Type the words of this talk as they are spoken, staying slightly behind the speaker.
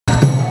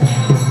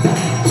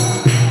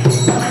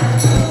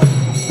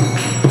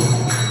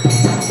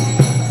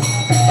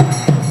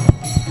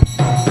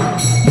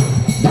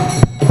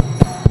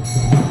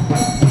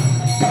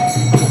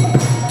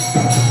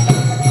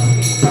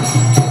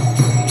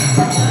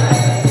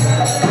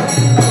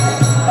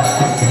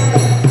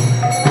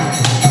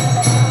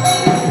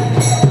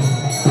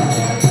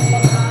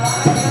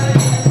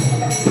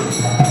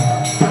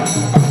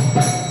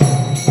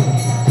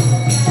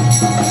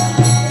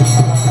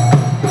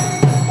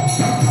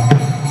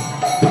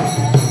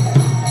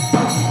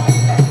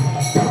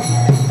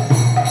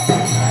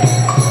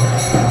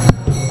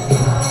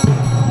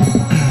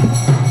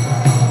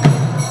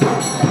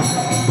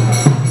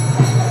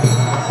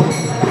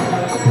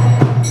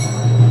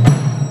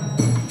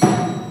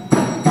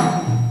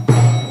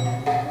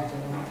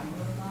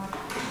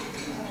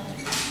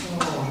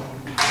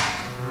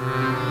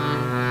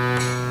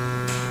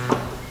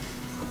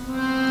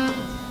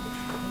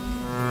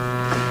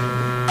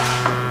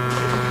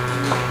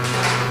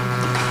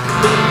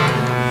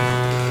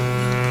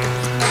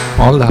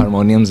All the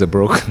harmoniums are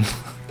broken.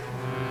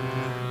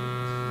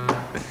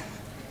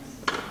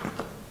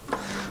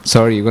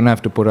 Sorry, you're gonna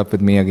have to put up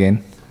with me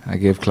again. I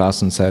gave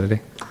class on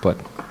Saturday, but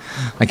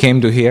I came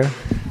to here.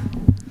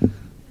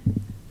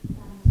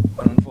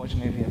 But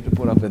unfortunately, you have to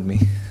put up with me.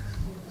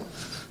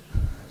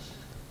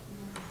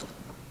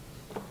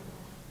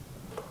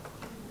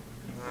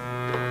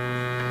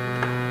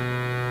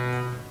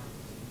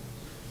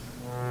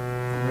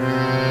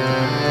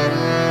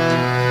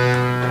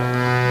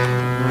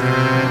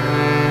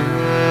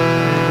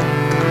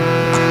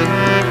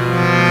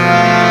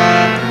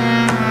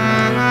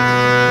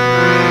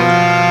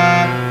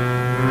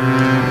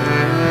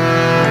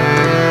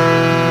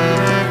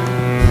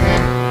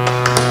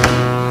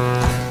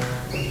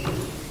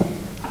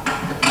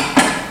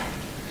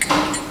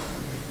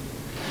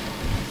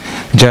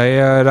 जय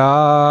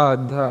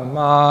राधा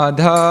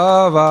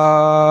माधवा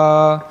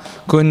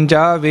कुंज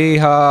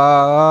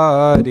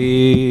विहारी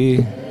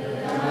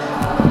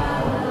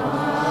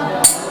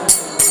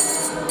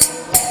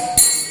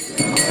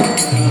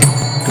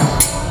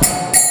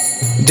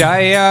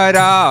जय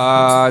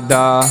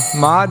राधा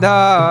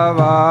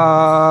माधवा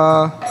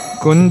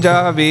कुंज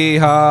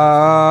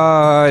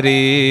विहारी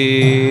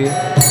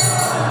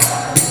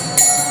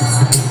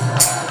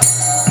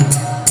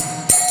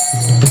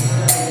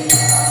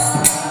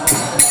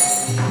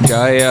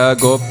जय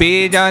गोपी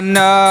जन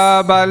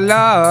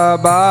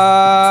बल्लभा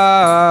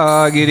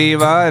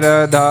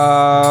गिरिवरधारी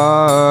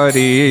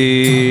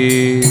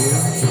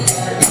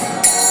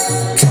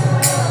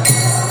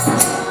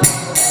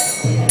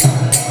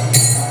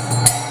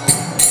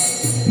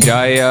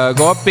जय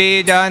गोपी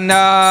जन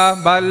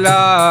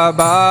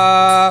बल्लभा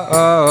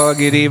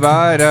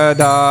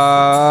गिरिवरधारी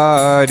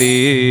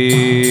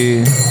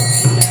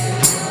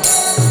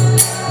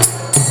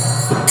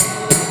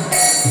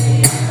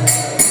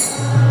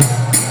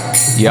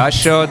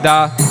यशोदा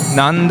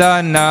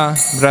नंदन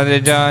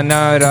ब्रजजन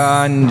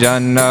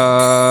रंजन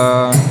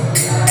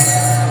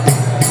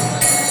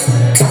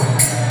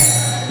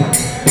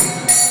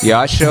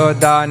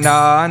यशोदा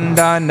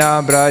नंदन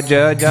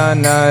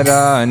ब्रजजन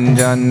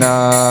रंजन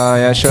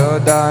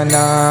यशोदा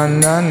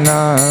नंदन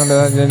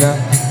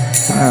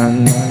ब्रजजन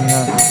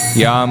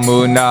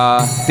यमुना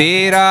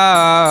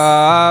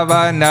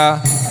तीरावन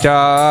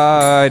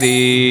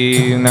चारी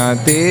न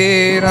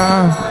तीरा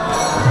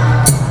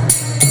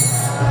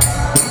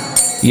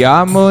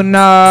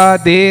यमुना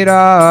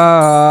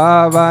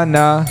तीरावन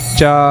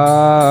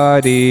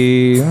चारी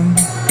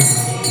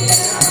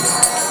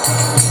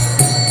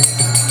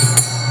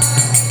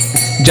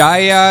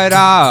जय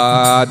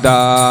राधा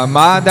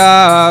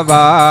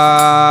माधवा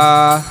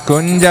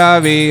कुंज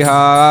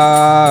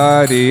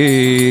विहारी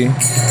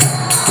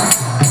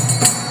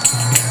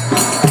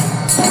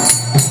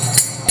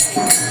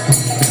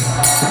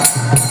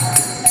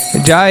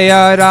जय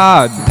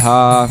राधा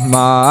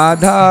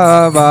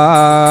माधवा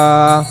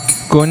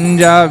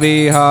कुंज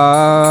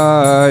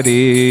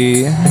विहारी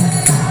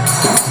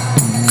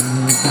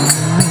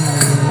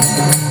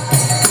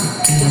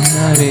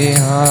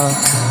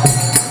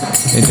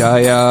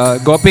जय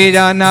गोपी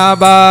जन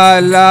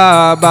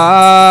बल्लभा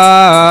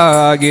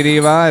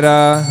गिरिवरधारी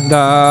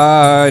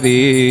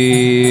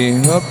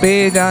गोपी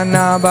जन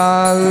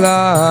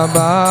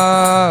बल्लभा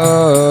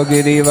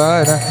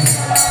गिरिवर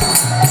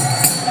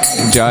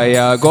जय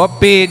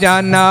गोपी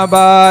जन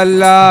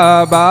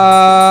बल्लभा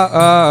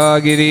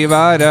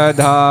गिरिवरधारी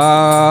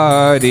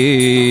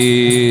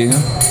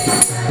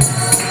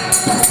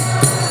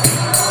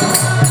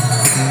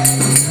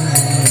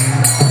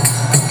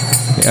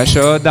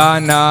यशोदा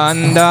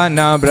नंदन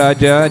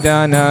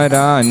ब्रजजन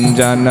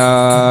रंजन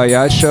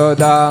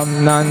यशोदा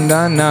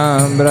नंदन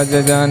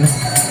ब्रजजन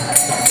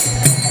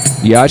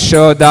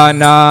यशोदा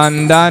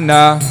नंदन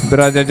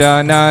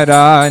ब्रजजन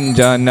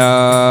रंजन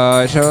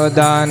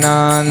यशोदा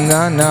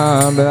नंदन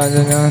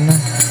ब्रजजन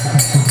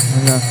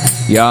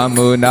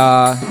यमुना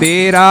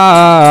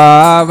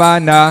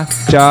तीरावन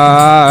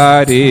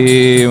चारी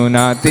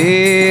यमुना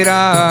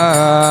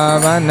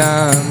तीरावन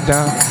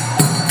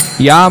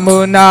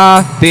यमुना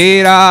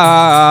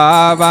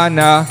तीरावन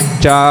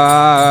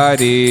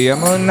चारी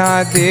यमुना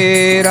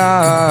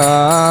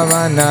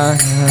तीरावन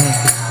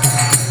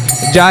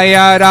जय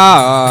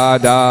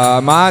राधा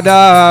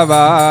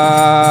माधवा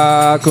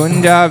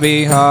कुंज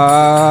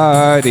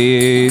विहारी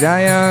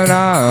जय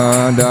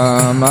राधा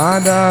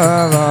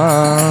माधवा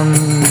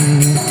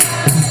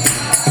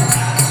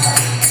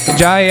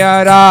जय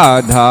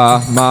राधा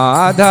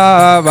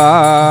माधवा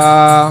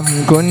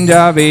कुंज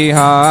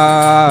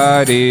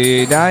विहारी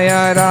जय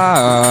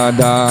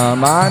राधा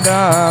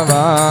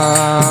माधवा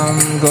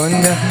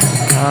कुंज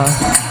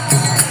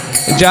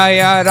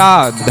जय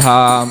राधा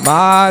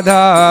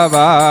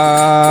माधवा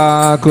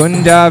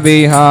कुंज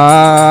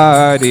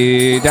विहारी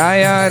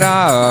जय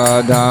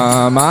Radha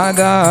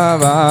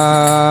Madhava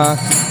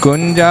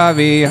Kunj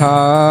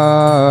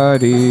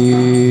Vihari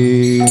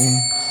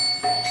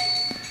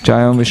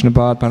Jai Om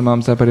Vishnupad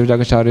Paramahamsa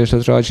Parivrajakacharya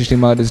Shastra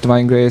Shishtimad His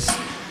Divine Grace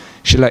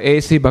Srila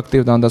A.C.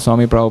 Bhaktivedanta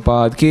Swami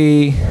Prabhupada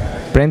ki,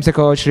 Prem se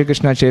kaho Shri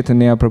Krishna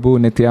Chaitanya Prabhu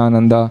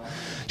Nityananda,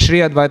 Shri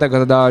Advaita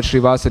Gadadhar Shri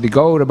Vasadi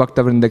Gaura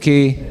Bhakta Vrinda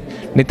ki,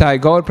 Nitai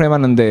Gaur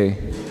Premanande.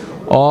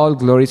 All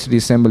glories to the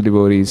assembled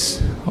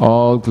devotees.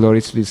 All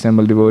glories to the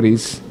assembled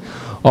devotees.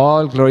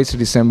 All glories to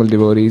the assembled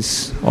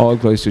devotees. All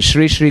glories to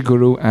Shri Shri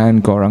Guru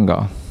and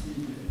Gauranga.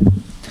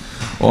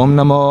 Om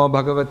Namo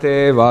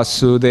Bhagavate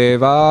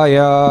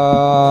Vasudevaya.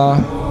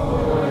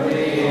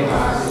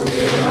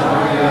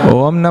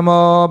 Om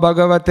Namo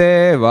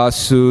Bhagavate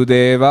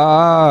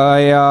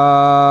Vasudevaya.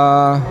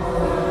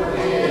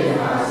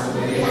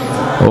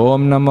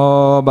 Om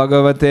Namo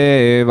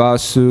Bhagavate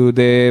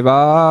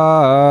Vasudevaya.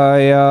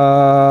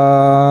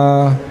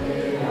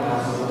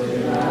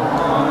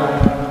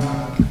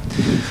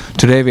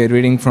 Today we are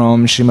reading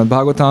from Srimad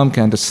Bhagavatam,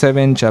 Canto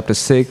 7, Chapter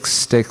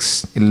 6,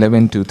 texts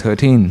 11 to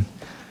 13.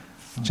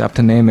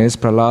 Chapter name is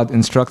Prahlad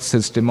instructs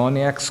his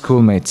demoniac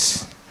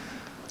schoolmates.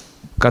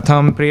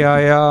 Katham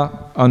priyaya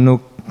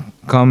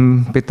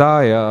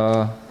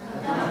anukampitaya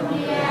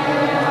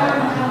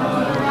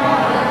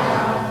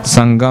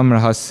Sangam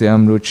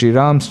rahasyam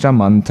ruchiramscha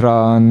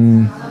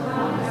mantran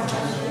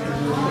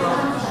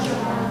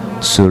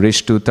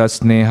Surishtu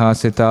tasneha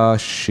sita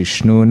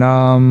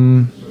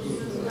shishunam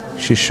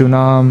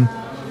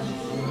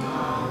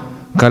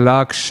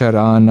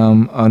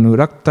Kalaksharanam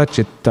anurakta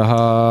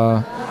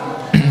chittaha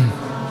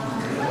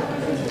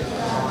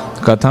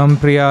Katham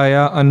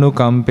priyaya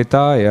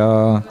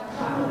anukampitaya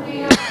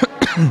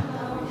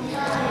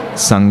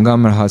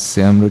Sangam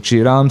rahasyam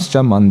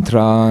ruchiramscha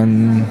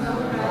mantran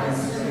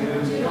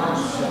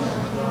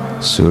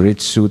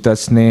Suritsuta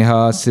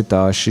sneha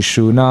sita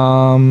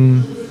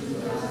shishunam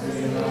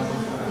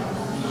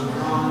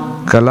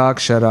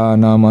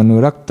Kalaksharanam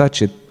anurakta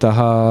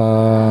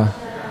chittaha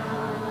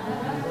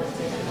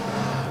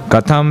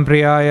Katham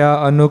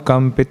priyaya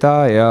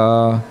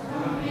anukampitaya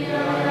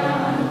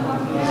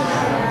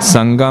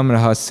Sangam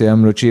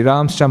rahasyam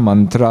ruchiramscha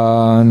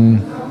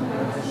mantran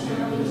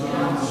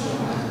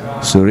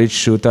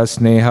Suritsuta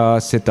sneha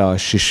sita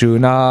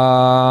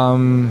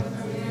shishunam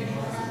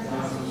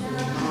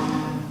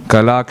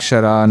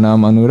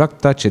Kalaksharanam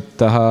anurakta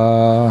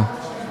chittaha.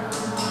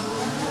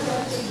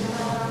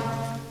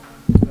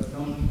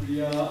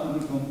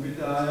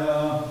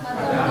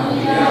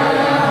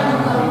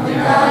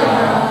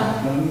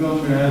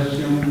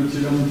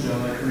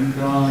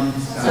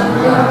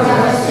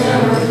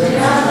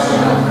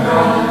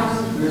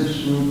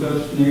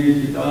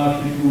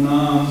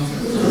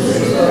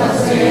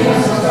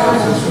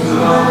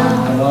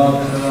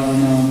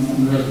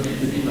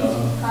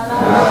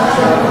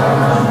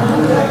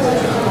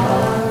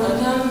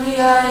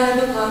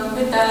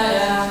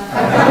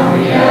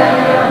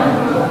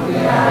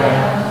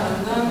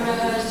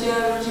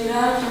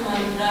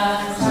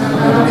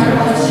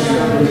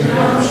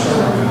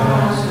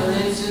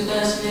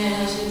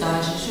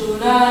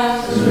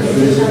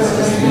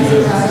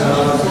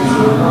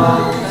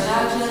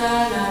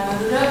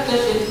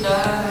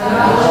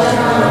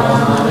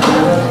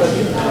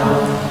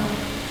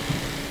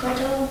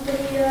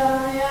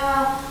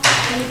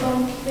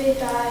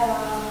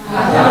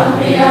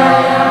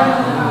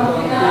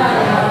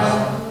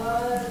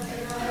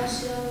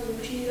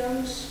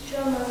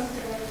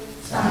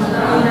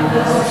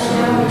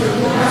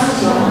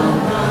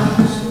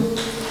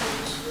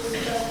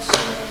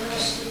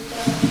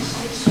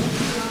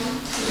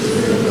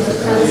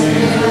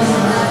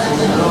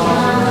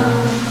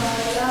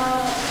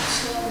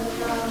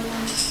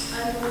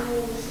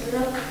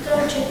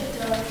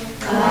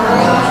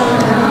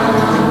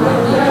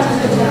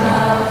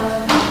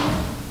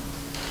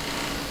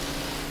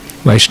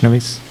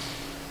 Vaishnavis.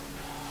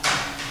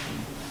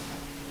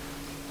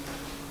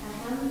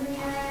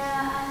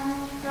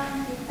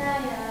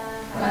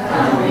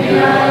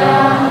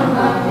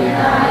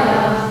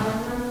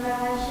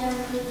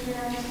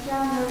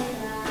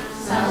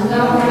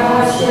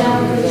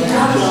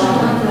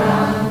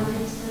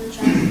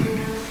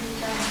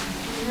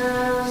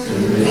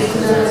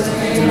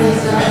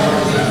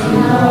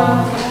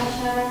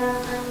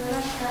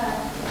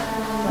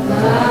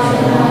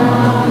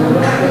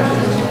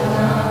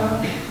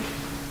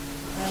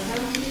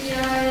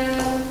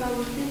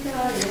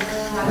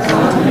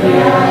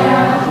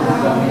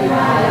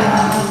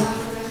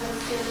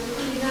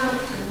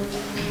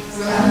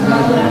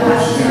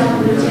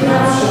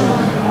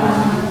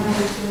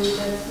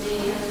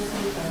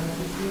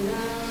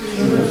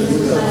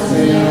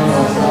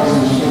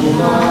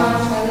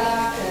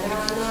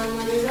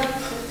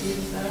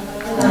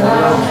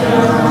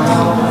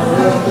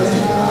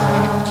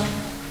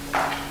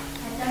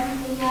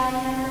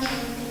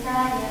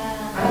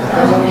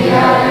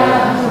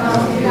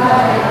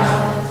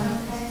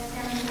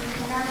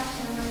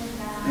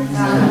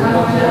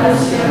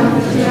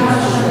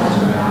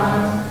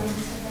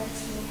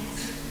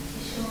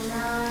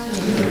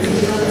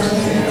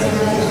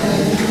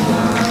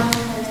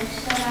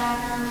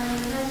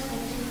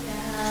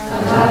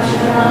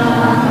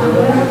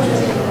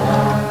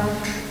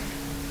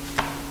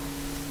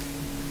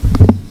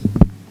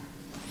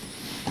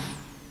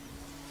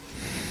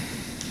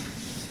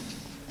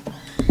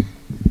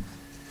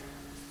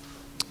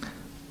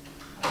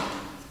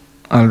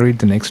 I'll read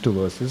the next two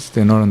verses.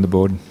 They're not on the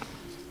board.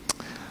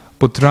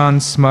 Putran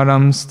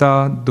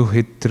smaramsta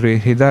duhitri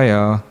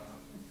hidaya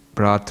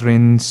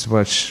pratrin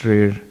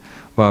svashrir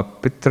va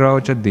pitrau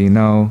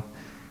jadinau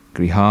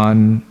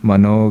grihan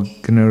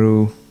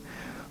manognaru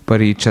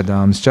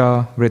parichadamscha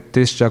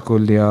vrittischa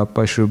kulya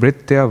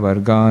pashubritya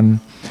vargan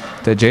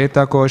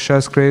tajeta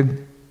koshaskrid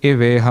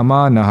ive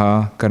hamanaha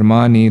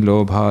karmani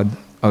lobhad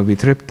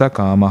avitripta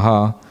kamaha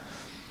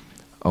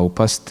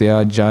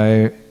aupastya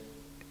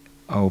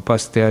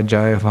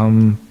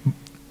jayvam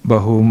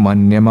bahu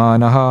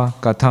manyamanaha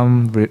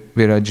katham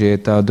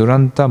virajeta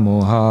duranta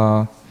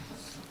moha.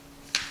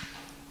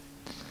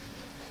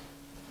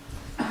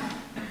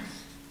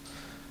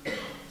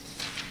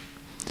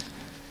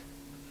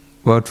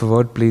 Word for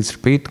word, please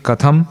repeat.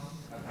 Katham,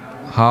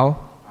 how?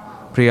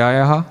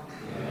 Priyayaha,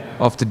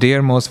 of the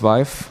dearmost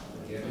wife.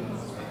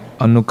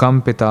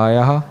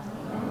 Anukampitayaha,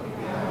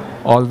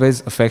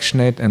 always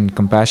affectionate and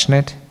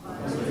compassionate.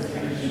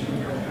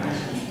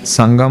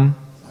 Sangam,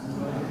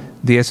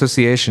 the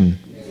association.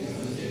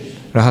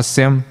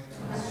 Rahasyam,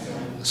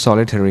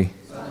 solitary.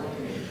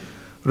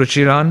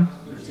 Ruchiran,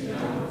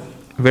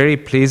 very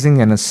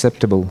pleasing and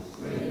acceptable.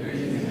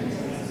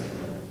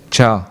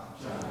 Cha,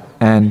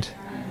 and.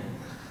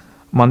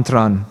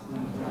 Mantran,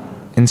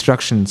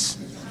 instructions.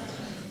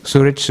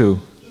 Suritsu,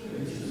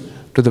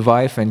 to the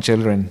wife and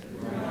children.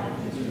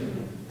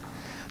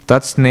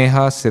 Tat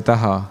sneha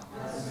sitaha,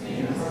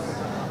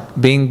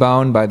 being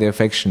bound by the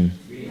affection.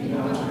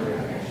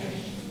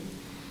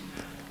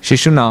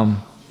 Shishunam,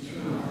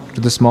 to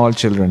the small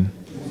children.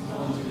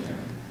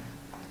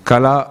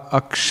 Kala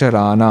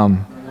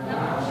aksharanam,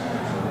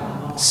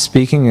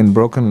 speaking in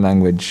broken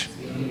language.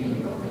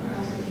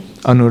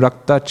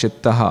 Anurakta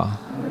chittaha,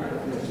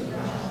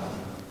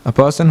 a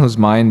person whose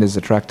mind is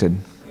attracted.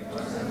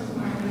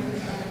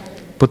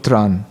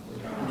 Putran,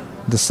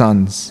 the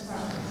sons.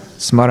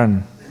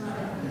 Smaran,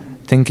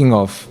 thinking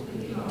of.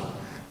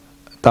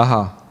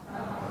 Taha,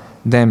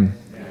 them.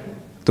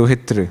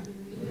 Tuhitri,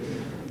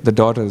 the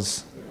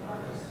daughters.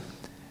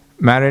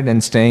 Married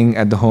and staying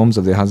at the homes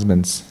of their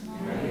husbands.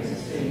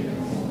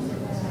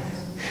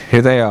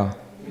 Hridaya,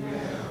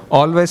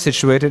 always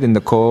situated in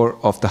the core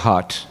of the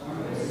heart.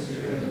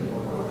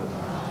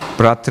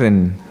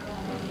 Bratrin,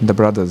 the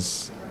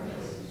brothers.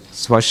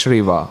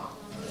 Swashriva,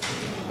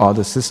 or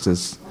the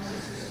sisters.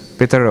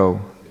 Pitaro,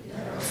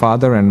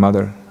 father and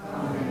mother.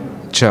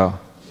 Cha,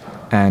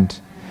 and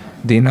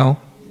Dino,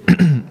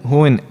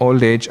 who in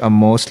old age are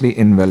mostly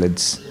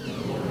invalids.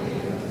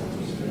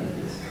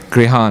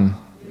 Grihan,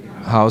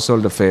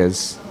 household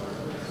affairs.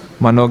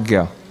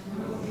 Manogya,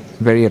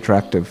 very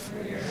attractive.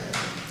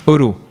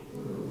 Uru,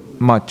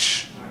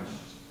 much.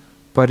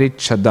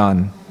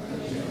 Parichadan,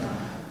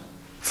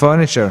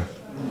 furniture.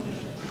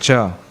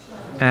 Cha,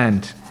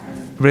 and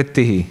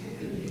Vrittihi,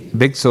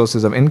 big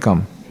sources of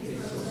income.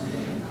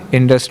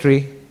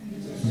 Industry,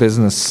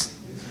 business.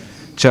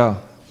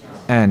 Cha,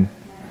 and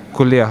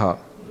Kulyaha,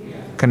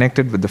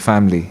 connected with the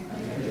family.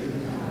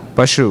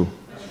 Pashu,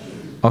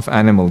 of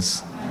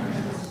animals.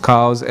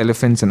 Cows,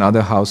 elephants, and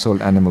other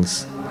household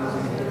animals.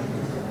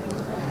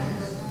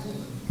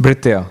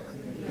 Britya,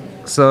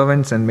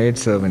 servants and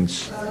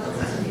maidservants.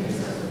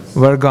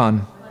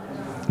 Vargan,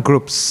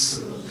 groups.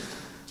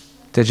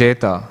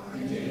 Tejeta,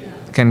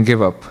 can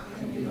give up.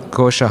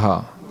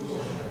 Koshaha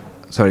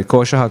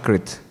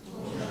krit,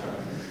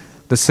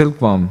 the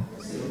silkworm.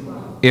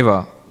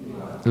 Iva,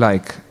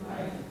 like.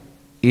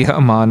 Iha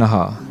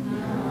manaha,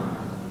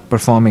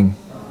 performing.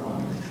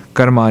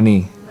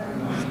 Karmani,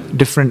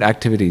 different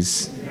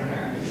activities.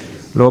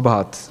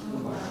 Lobhat,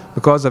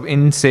 because of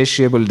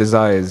insatiable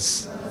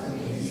desires.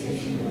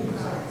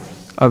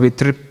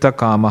 Avitripta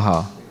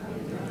kamaha,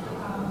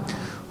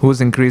 whose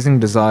increasing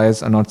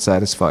desires are not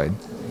satisfied.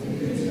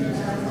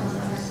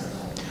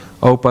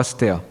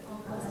 Aupastya,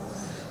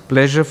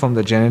 pleasure from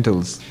the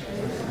genitals.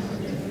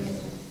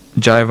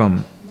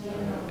 Jaivam,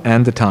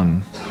 and the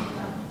tongue.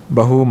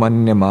 Bahu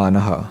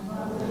manyamanaha,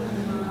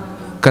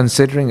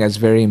 considering as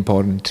very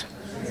important.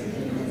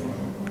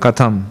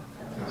 Katham,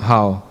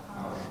 how.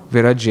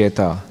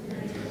 Virajyeta,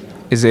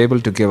 is able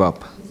to give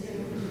up.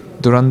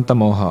 Duranta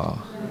moha,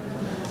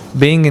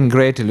 being in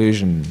great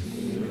illusion.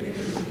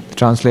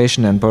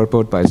 Translation and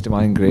purport by His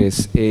Divine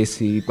Grace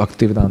A.C.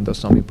 Bhaktivedanta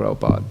Swami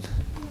Prabhupada.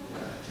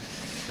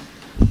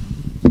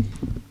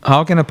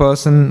 How can a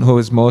person who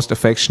is most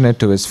affectionate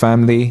to his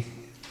family,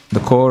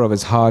 the core of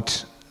his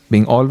heart,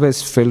 being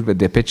always filled with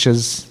their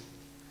pictures,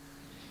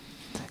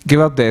 give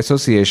up their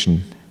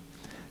association?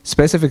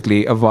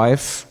 Specifically, a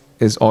wife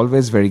is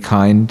always very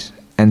kind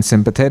and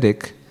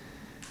sympathetic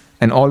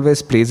and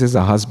always pleases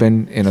her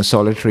husband in a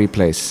solitary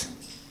place.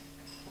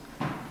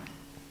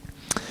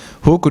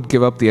 Who could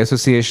give up the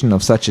association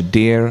of such a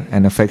dear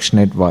and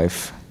affectionate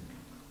wife?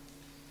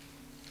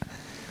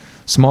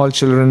 Small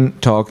children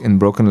talk in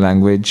broken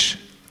language,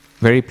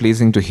 very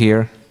pleasing to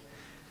hear,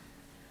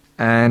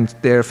 and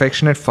their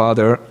affectionate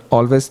father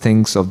always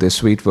thinks of their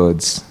sweet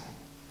words.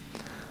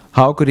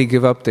 How could he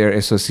give up their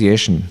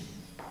association?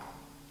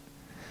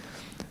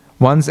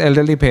 One's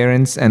elderly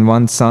parents and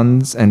one's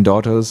sons and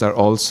daughters are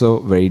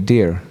also very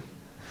dear.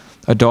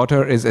 A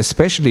daughter is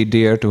especially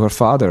dear to her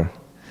father,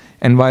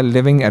 and while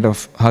living at her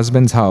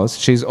husband's house,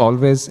 she is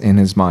always in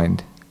his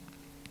mind.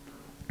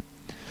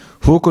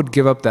 Who could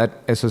give up that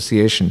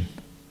association?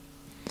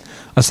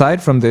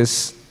 Aside from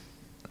this,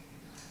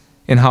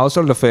 in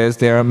household affairs,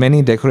 there are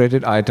many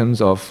decorated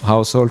items of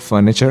household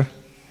furniture,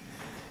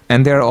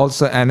 and there are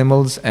also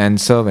animals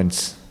and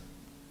servants.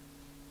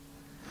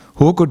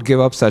 Who could give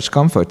up such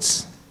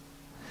comforts?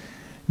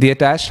 The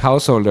attached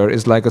householder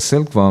is like a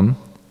silkworm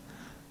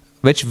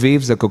which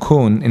weaves a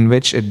cocoon in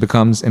which it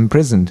becomes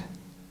imprisoned,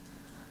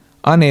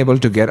 unable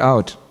to get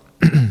out.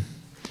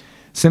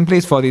 Simply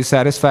for the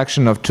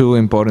satisfaction of two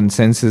important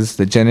senses,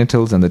 the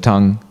genitals and the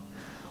tongue,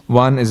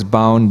 one is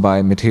bound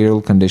by material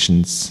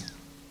conditions.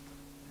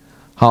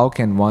 How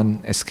can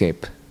one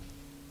escape?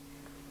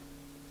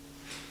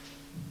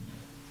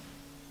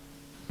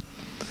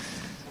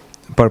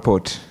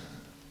 Purport.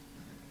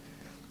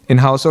 In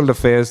household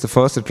affairs, the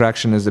first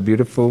attraction is the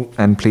beautiful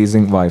and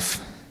pleasing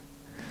wife,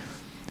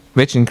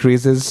 which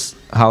increases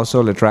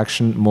household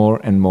attraction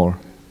more and more.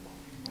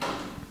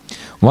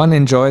 One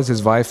enjoys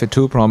his wife with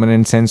two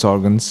prominent sense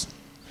organs,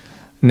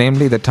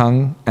 namely the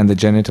tongue and the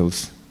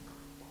genitals.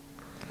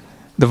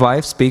 The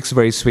wife speaks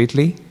very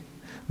sweetly.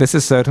 This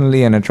is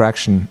certainly an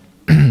attraction.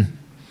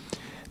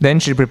 Then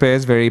she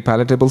prepares very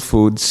palatable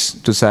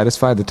foods to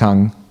satisfy the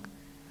tongue.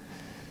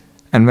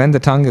 And when the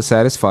tongue is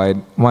satisfied,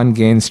 one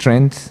gains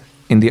strength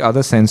in the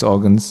other sense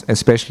organs,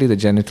 especially the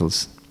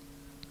genitals.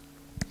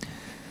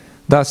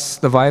 Thus,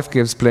 the wife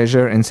gives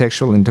pleasure in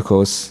sexual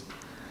intercourse.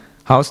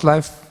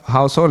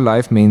 Household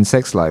life means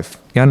sex life.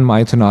 Yan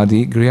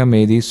maitunadi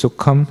grihamedi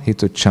sukham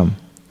hitucham.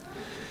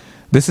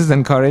 This is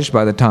encouraged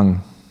by the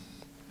tongue.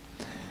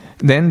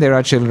 Then there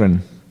are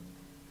children.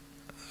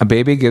 A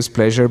baby gives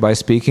pleasure by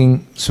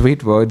speaking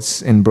sweet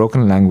words in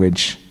broken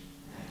language.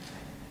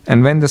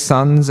 And when the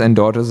sons and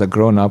daughters are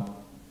grown up,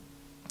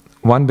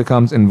 one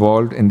becomes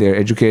involved in their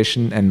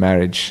education and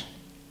marriage.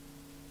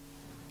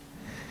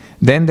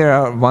 Then there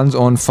are one's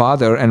own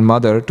father and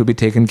mother to be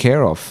taken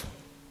care of.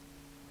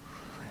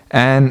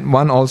 And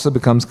one also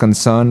becomes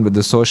concerned with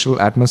the social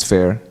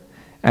atmosphere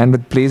and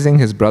with pleasing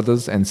his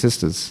brothers and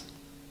sisters.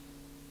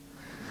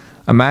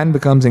 A man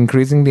becomes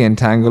increasingly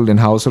entangled in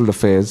household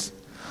affairs,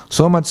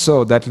 so much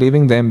so that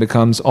leaving them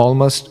becomes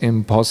almost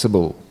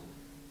impossible.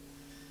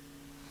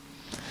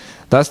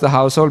 Thus the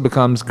household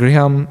becomes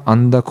griham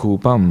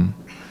andakupam,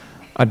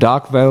 a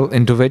dark well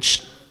into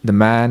which the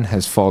man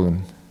has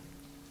fallen.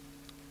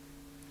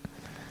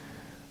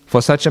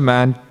 For such a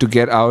man to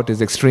get out is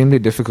extremely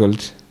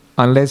difficult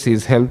unless he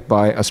is helped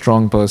by a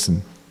strong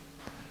person,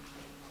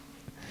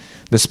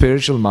 the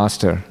spiritual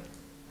master,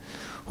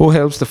 who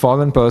helps the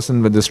fallen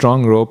person with the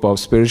strong rope of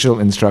spiritual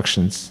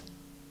instructions.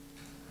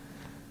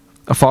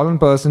 A fallen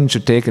person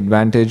should take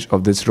advantage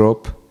of this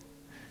rope,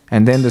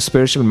 and then the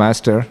spiritual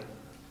master,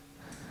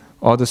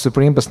 or the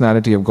Supreme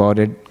Personality of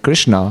Godhead,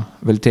 Krishna,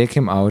 will take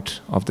him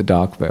out of the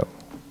dark well.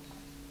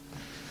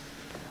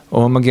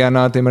 Om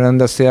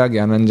Jnana-timirandasya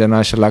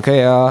Jnananjana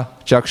Shalakaya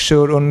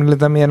Chakshur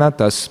Unmilitam Yena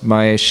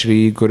Tasmai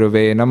Shri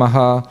Gurave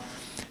Namaha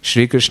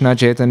Shri Krishna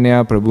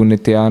Chaitanya Prabhu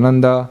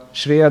Nityananda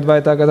Shri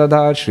Advaita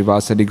Gadadhar Shri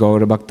Vasadi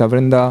Gaura Bhakta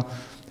Vrinda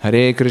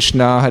Hare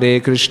Krishna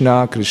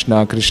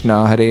Krishna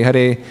Krishna Hare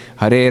Hare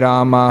Hare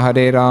Rama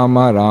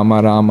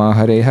Rama Rama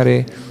Hare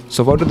Hare.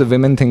 So what do the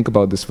women think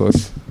about this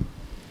verse?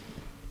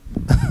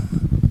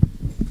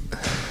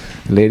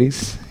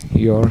 Ladies,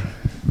 your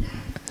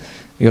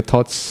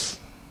thoughts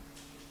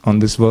on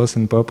this verse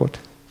and purport?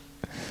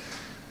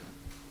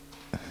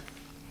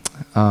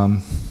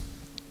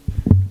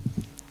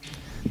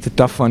 It's a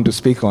tough one to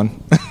speak on.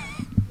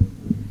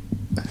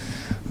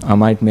 I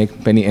might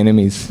make many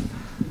enemies.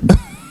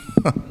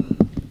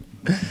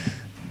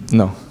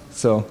 No.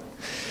 So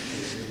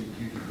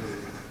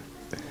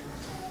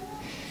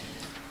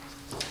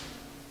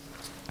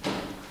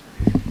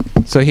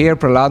here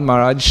Prahlad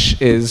Maharaj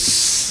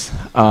is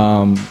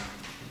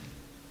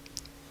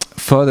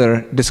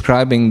further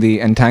describing the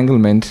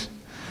entanglement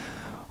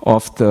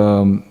of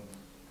the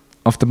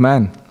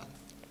man,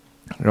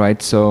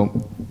 right? So,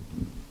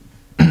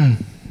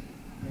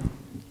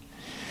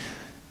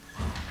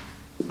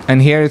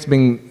 and here it's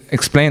being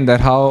explained that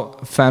how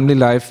family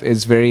life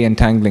is very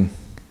entangling.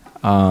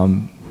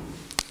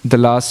 The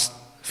last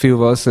few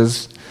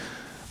verses,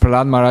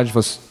 Prahlad Maharaj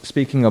was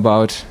speaking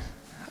about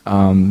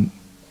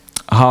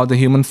how the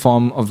human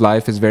form of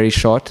life is very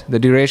short. The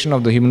duration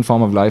of the human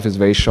form of life is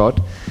very short.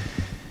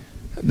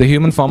 The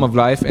human form of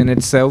life in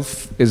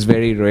itself is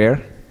very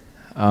rare.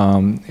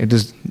 It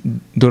is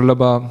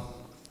durlabha,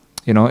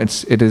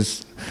 it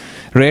is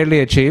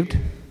rarely achieved.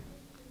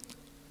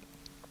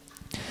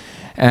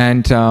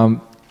 And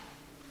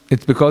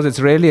it's because it's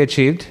rarely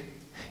achieved,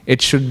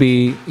 it should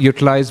be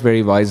utilized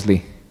very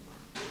wisely.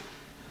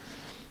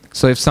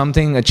 So if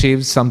something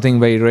achieves something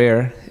very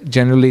rare,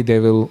 generally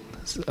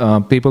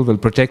people will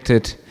protect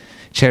it,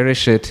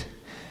 cherish it,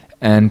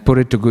 and put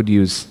it to good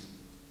use.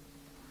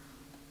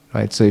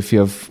 Right? So if you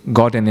have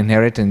got an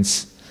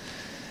inheritance,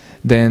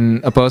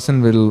 then a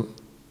person will,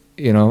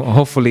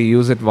 hopefully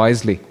use it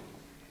wisely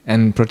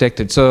and protect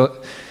it. So,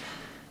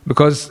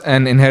 because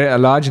a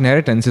large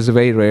inheritance is a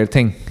very rare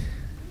thing,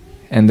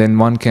 and then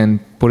one can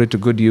put it to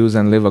good use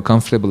and live a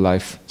comfortable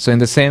life. So in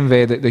the same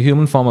way, the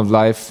human form of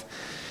life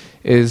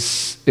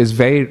is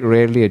very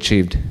rarely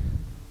achieved.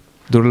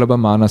 Durlabha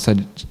manasa,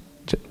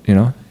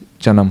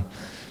 janam.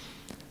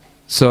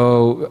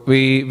 So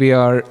we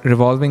are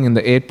revolving in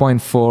the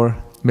 8.4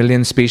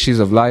 million species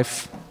of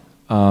life,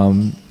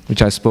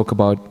 which I spoke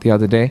about the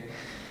other day.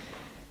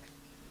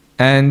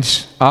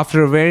 And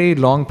after a very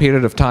long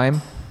period of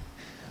time,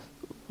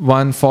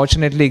 one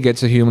fortunately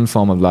gets a human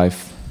form of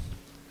life.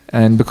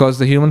 And because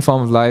the human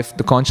form of life,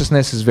 the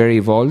consciousness is very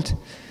evolved,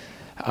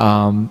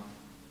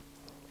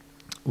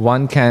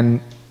 one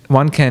can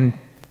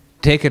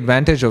take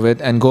advantage of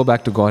it and go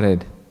back to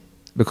Godhead.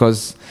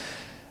 Because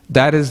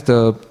that is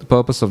the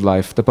purpose of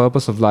life. The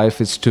purpose of life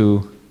is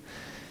to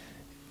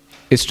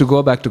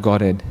go back to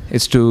Godhead.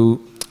 It's to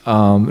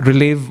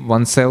relieve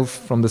oneself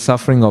from the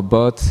suffering of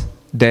birth,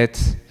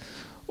 death,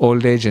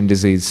 old age and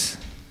disease.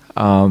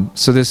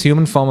 So this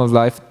human form of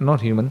life,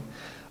 not human,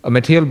 a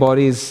material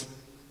body is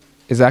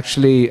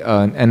actually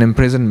an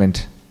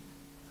imprisonment.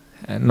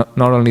 And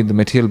not only the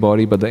material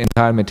body, but the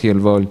entire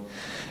material world.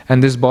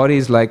 And this body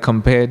is like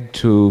compared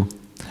to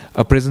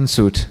a prison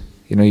suit.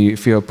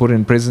 If you're put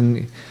in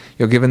prison,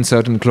 you're given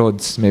certain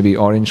clothes, maybe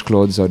orange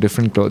clothes or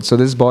different clothes. So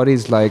this body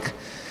is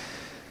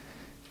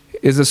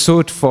a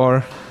suit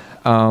for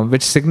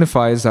which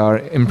signifies our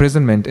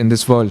imprisonment in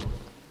this world.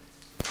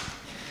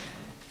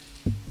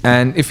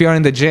 And if you're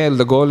in the jail,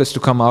 the goal is to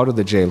come out of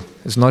the jail.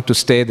 It's not to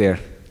stay there.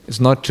 It's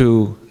not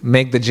to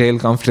make the jail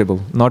comfortable.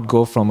 It's not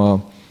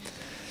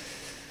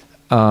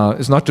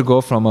to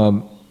go from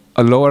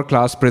a lower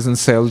class prison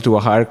cell to a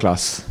higher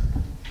class.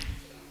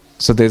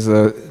 So there's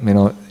a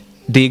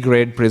D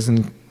grade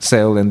prison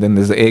cell, and then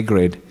there's the A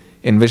grade,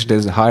 in which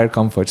there's higher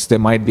comforts. There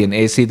might be an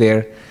AC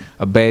there,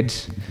 a bed.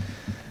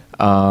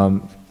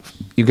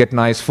 You get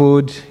nice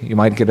food. You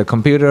might get a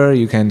computer.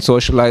 You can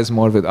socialize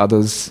more with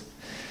others.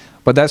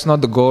 But that's not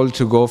the goal,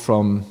 to go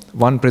from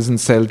one prison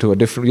cell to a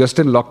different. You're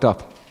still locked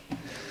up.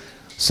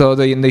 So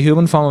in the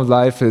human form of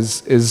life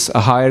is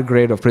a higher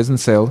grade of prison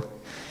cell,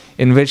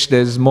 in which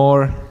there's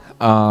more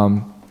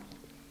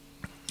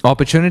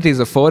opportunities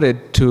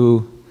afforded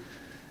to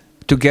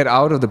get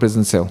out of the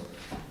prison cell.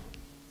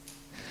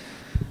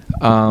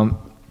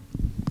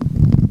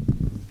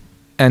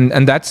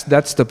 And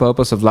that's the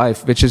purpose of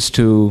life, which is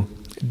to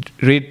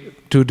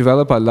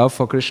develop our love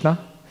for Krishna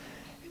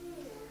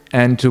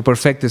and to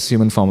perfect this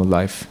human form of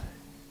life.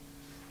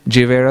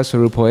 Jivera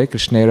Swarupoye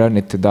Krishnera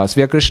Nityadas.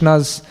 We are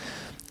Krishna's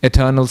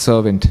eternal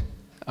servant,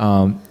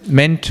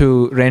 meant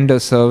to render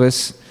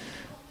service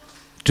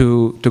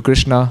to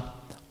Krishna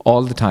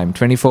all the time,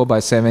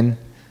 24/7,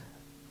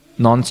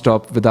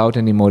 non-stop, without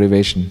any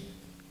motivation.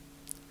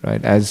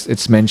 Right? As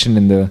it's mentioned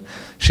in the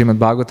Srimad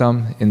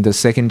Bhagavatam, in the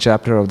 2nd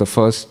chapter of the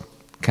 1st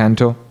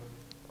canto.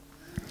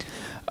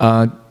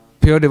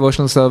 Pure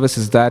devotional service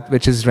is that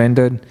which is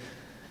rendered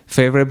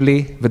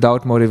favorably,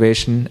 without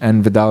motivation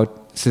and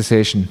without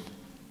cessation.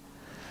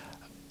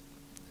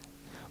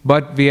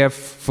 But we have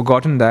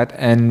forgotten that,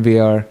 and we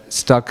are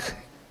stuck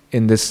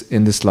in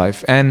this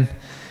life. And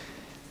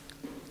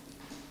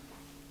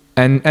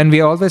we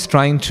are always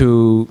trying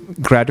to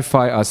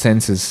gratify our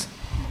senses,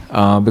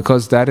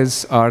 because that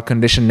is our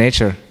conditioned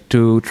nature,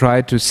 to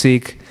try to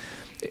seek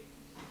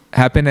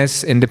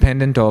happiness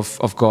independent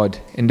of God,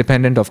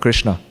 independent of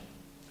Krishna.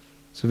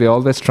 So we are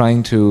always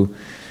trying to,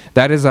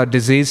 that is our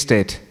disease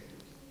state.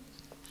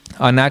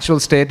 Our natural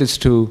state is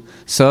to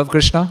serve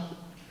Krishna,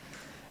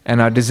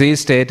 and our disease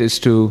state is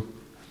to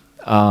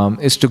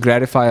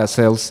gratify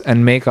ourselves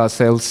and make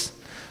ourselves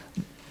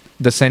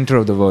the center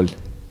of the world.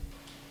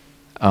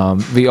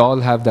 We all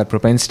have that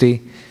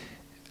propensity,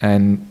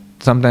 and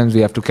sometimes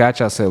we have to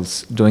catch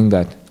ourselves doing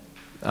that.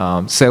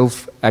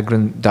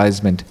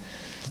 Self-aggrandizement.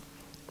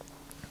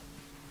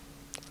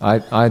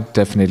 I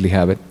definitely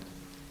have it.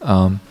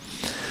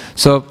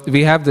 So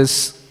we have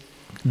this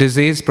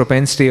disease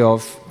propensity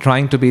of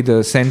trying to be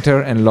the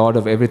center and lord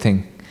of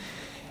everything.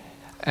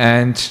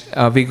 And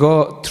we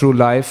go through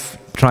life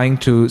trying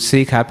to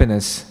seek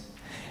happiness.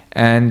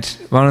 And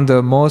one of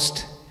the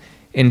most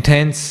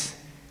intense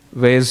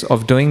ways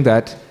of doing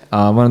that,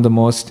 one of the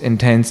most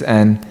intense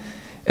and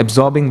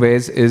absorbing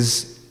ways,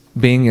 is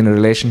being in a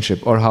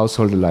relationship or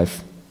household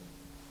life.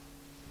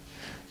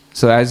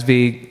 So as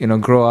we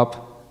grow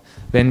up,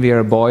 when we are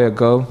a boy or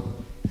girl,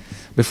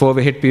 before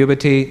we hit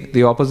puberty,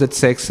 the opposite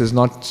sex is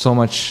not so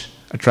much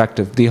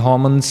attractive. The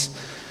hormones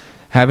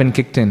haven't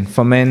kicked in.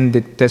 For men, the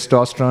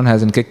testosterone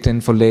hasn't kicked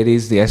in. For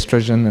ladies, the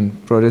estrogen and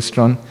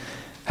progesterone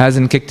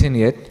hasn't kicked in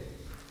yet.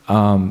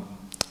 And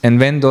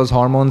when those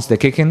hormones, they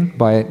kick in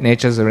by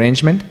nature's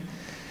arrangement,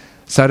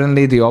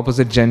 suddenly the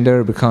opposite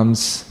gender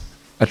becomes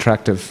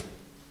attractive.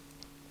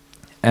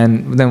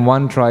 And then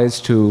one tries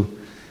to,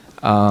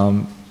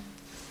 and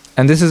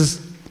this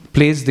is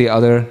please the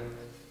other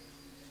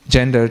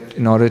gender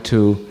in order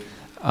to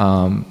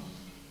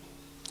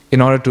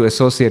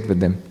associate with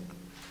them.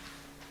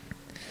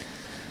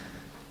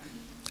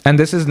 And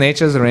this is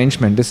nature's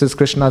arrangement, this is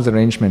Krishna's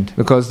arrangement,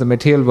 because the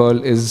material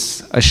world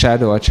is a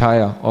shadow, a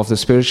chaya of the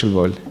spiritual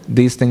world.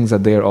 These things are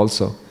there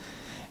also.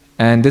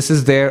 And this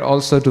is there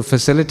also to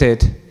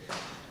facilitate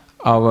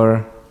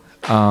our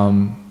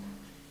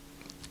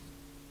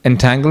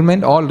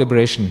entanglement or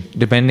liberation,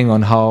 depending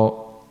on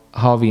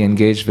how we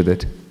engage with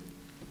it.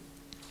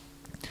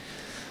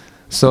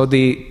 So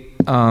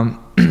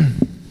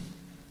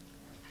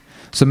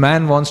so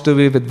man wants to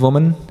be with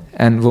woman,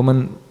 and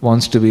woman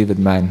wants to be with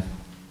man.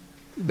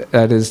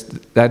 That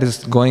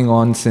is going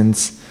on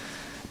since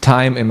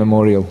time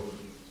immemorial.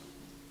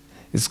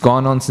 It's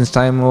gone on since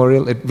time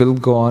immemorial. It will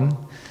go on.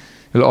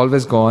 It will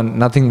always go on.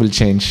 Nothing will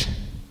change.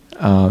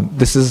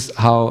 This is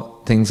how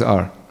things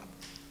are.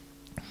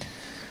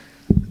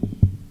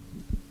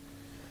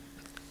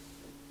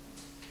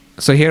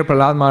 So here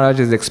Prahlad Maharaj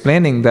is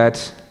explaining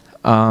that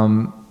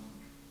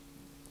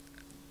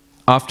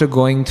after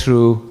going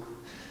through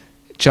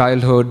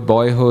childhood,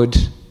 boyhood,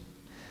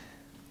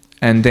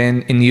 and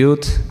then in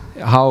youth,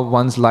 how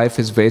one's life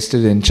is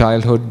wasted in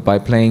childhood by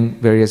playing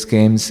various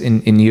games,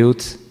 in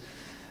youth,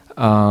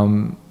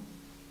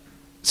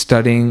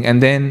 studying,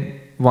 and then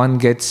one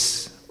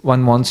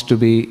wants to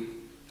be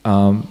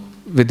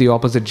with the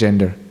opposite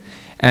gender.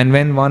 And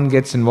when one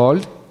gets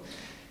involved,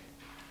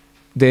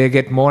 they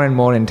get more and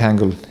more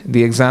entangled.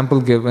 The example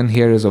given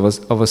here is of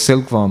a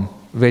silkworm,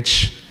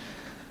 which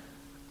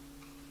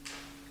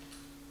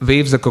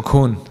weaves a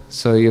cocoon.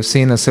 So you've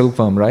seen a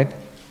silkworm, right?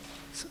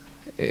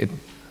 It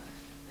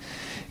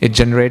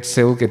generates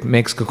silk, it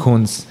makes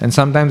cocoons, and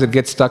sometimes it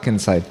gets stuck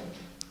inside.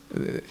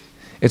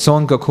 Its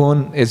own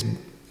cocoon,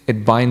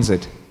 it binds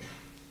it.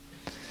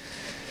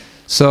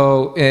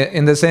 So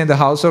in the same, the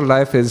household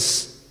life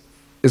is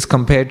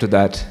compared to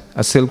that,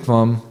 a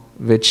silkworm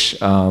which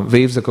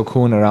weaves a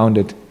cocoon around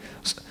it.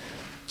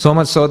 So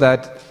much so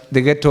that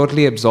they get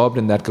totally absorbed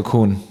in that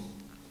cocoon.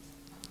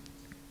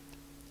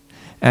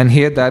 And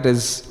here that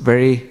is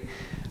very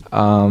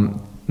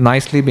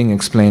nicely being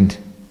explained.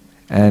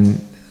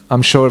 And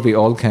I'm sure we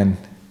all can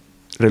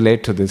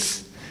relate to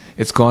this.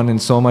 It's gone in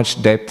so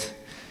much depth,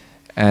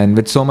 and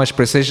with so much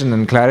precision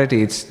and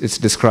clarity it's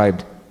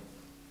described.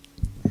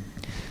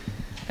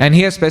 And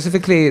here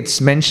specifically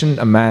it's mentioned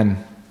a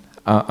man.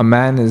 A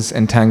man is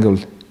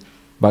entangled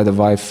by the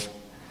wife.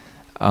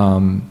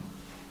 So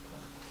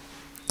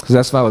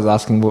that's why I was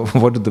asking,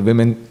 how do the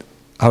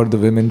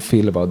women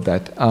feel about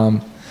that?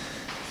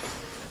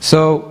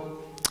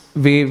 So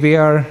we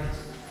are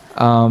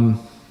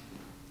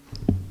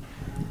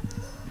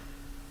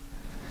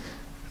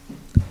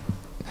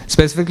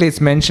specifically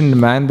it's mentioned a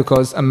man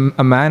because a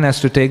man has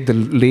to take the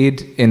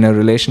lead in a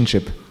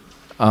relationship.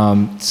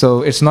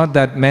 So it's not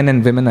that men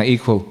and women are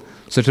equal.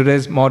 So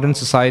today's modern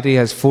society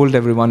has fooled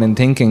everyone in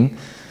thinking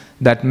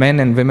that men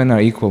and women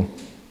are equal.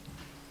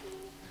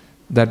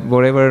 That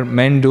whatever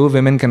men do,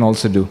 women can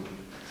also do.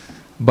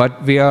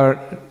 But we are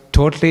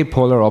totally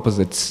polar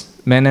opposites.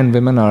 Men and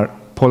women are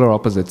polar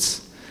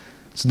opposites.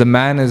 So the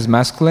man is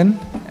masculine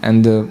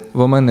and the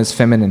woman is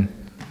feminine.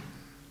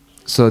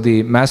 So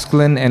the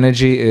masculine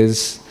energy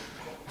is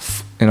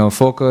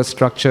focused,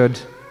 structured,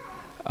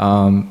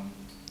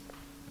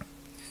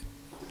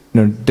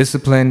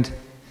 disciplined.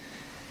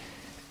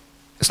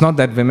 It's not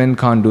that women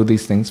can't do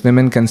these things.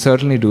 Women can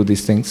certainly do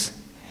these things,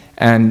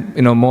 and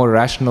more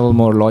rational,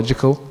 more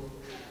logical.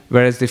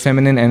 Whereas the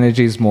feminine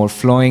energy is more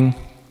flowing,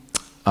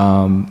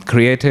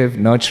 creative,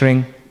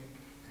 nurturing.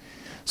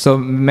 So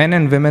men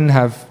and women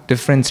have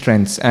different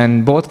strengths,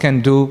 and both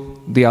can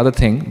do the other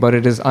thing, but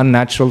it is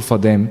unnatural for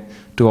them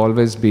to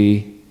always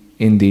be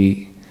in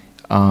the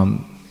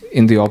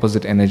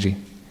opposite energy.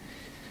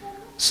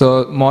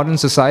 So modern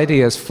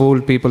society has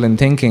fooled people in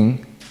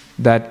thinking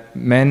that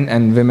men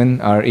and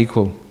women are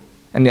equal.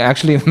 And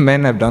actually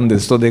men have done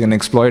this so they can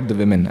exploit the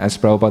women, as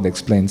Prabhupada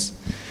explains.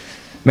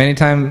 Many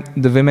times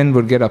the women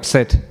would get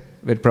upset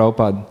with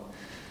Prabhupada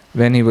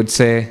when he would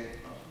say,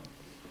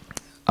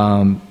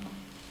 the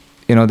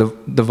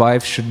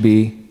wife should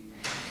be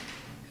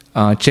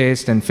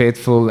chaste and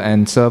faithful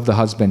and serve the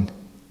husband.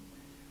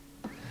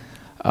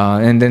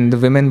 And then the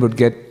women would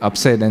get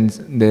upset, and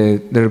the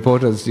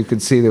reporters, you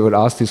could see, they would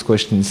ask these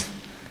questions.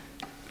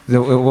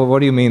 What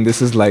do you mean?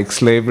 This is like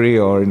slavery,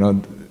 or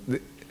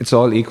it's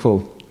all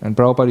equal? And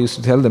Prabhupada used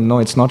to tell them, no,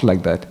 it's not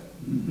like that.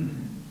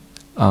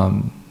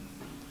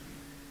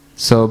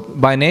 So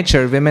by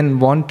nature, women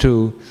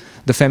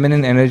the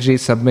feminine energy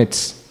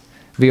submits.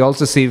 We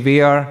also see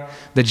the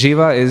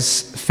jiva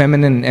is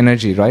feminine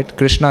energy, right?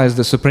 Krishna is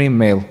the supreme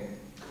male,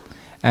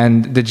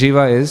 and the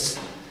jiva is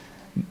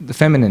the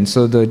feminine.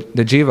 So the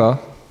jiva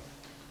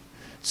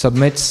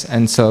submits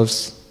and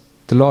serves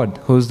the Lord,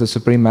 who is the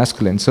supreme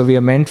masculine. So we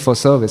are meant for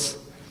service.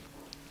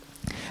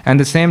 And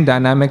the same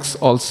dynamics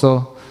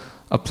also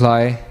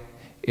apply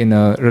in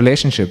a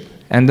relationship.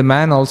 And the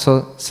man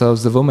also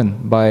serves the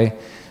woman by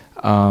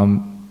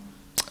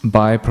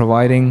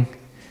providing,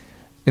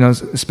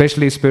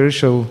 especially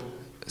spiritual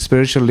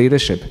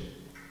leadership,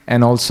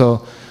 and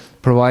also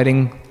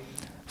providing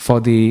for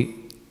the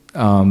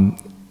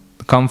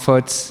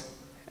comforts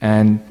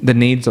and the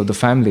needs of the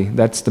family.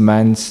 That's the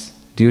man's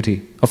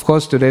duty. Of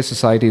course, today's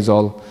society is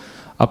all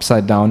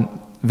upside down.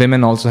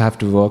 Women also have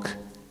to work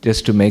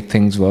just to make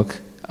things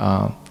work.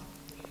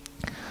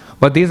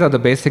 But these are the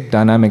basic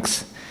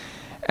dynamics.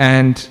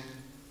 And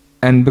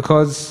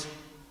because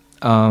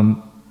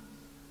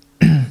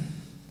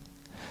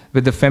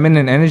with the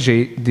feminine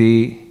energy,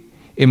 the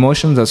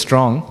emotions are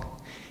strong,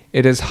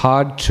 it is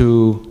hard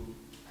to,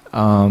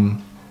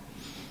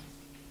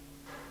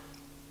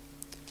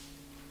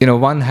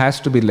 one has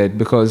to be led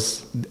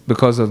because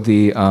of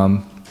the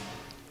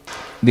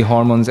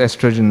hormones,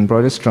 estrogen and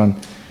progesterone.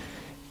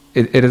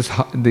 It is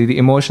the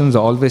emotions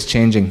are always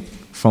changing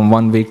from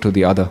one week to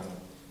the other,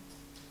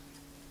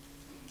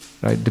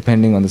 right?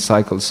 Depending on the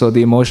cycle. So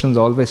the emotions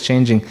are always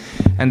changing,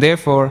 and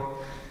therefore,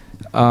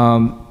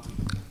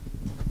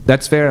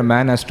 that's where a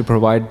man has to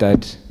provide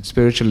that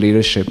spiritual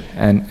leadership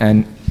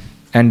and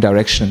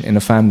direction in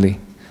a family.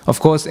 Of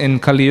course, in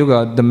Kali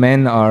Yuga, the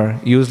men are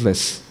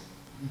useless.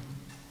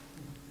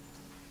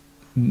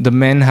 The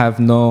men have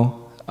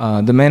no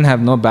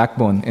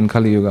backbone in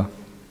Kali Yuga.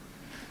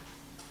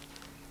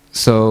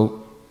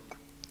 So,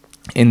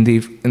 in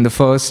the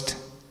first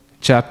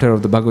chapter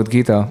of the Bhagavad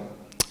Gita,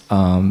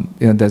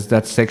 there's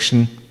that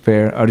section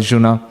where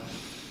Arjuna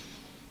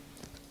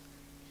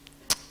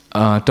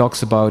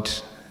talks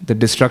about the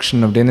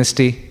destruction of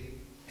dynasty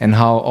and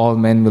how all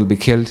men will be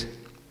killed.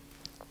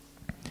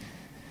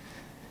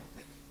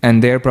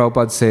 And there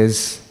Prabhupada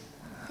says,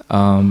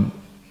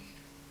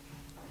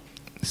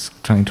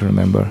 trying to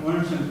remember,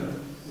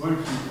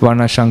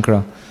 Varna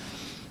Shankara.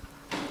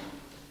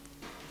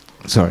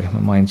 Sorry, my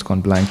mind's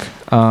gone blank.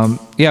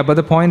 But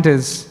the point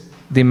is,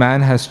 the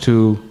man has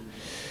to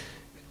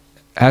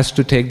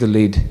take the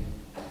lead,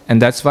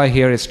 and that's why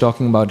here it's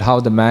talking about how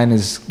the man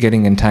is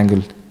getting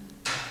entangled.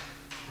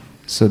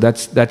 So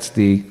that's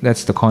the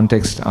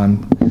context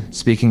I'm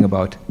speaking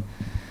about.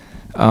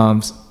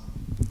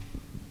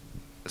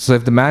 So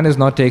if the man is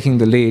not taking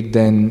the lead,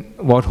 then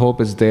what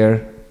hope is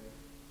there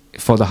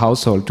for the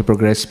household to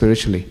progress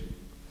spiritually?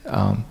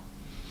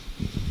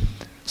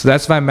 So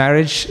that's why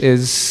marriage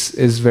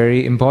is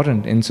very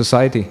important in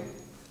society.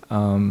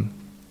 I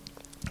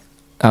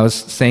was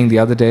saying the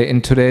other day,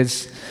 in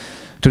today's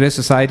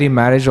society,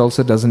 marriage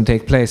also doesn't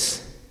take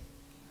place.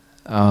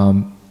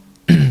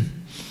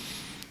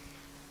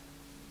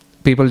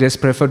 People just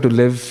prefer to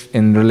live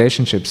in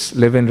relationships,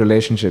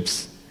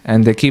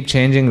 and they keep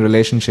changing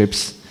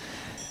relationships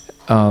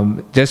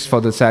just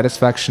for the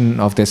satisfaction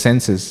of their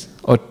senses.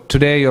 Or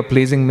today you're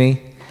pleasing me,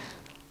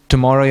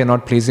 tomorrow you're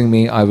not pleasing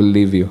me, I will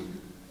leave you.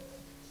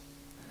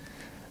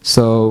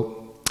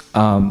 So,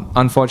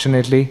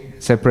 unfortunately,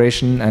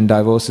 separation and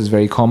divorce is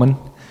very common.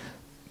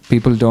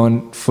 People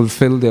don't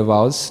fulfill their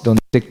vows, don't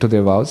stick to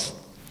their vows.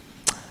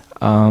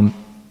 But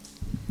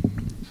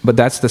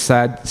that's the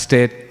sad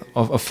state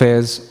of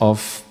affairs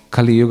of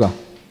Kali Yuga.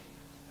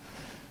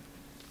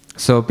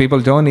 So people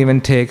don't even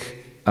in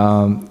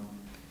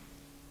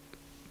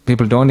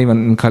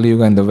Kali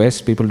Yuga in the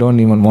West, people don't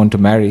even want to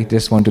marry,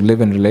 just want to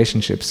live in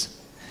relationships.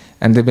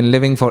 And they've been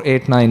living for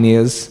 8-9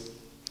 years,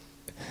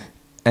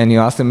 and you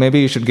ask them, maybe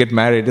you should get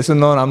married. They say,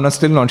 no, I'm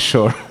still not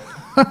sure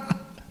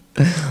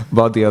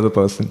about the other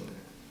person.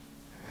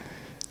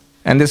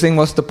 And they're saying,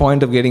 what's the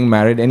point of getting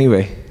married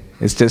anyway?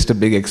 It's just a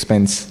big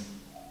expense.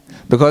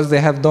 Because they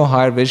have no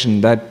higher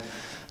vision that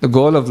the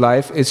goal of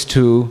life is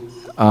to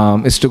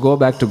go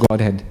back to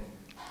Godhead.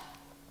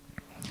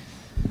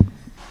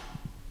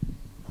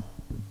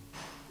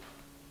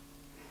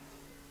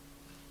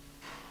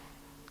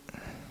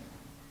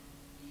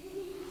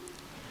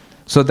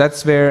 So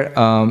that's where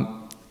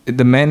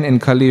the men in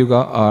Kali Yuga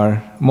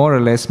are more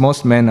or less,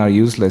 most men are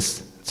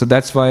useless. So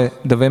that's why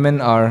the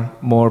women are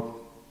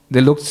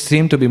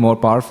seem to be more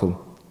powerful.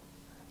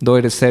 Though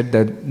it is said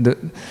that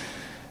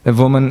the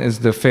woman is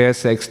the fair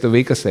sex, the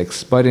weaker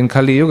sex. But in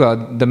Kali Yuga,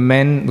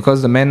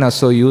 because the men are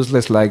so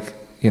useless, like,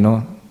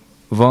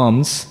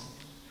 worms,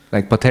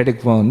 like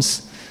pathetic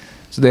worms,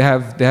 so they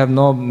have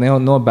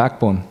no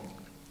backbone.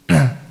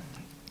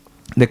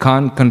 They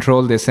can't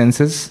control their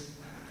senses.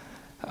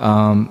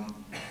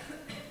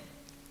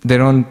 They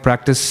don't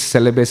practice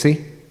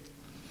celibacy,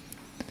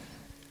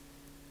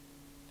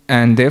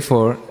 and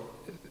therefore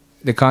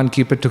they can't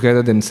keep it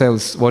together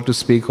themselves. What to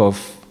speak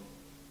of,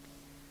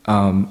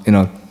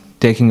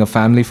 taking a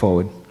family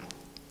forward.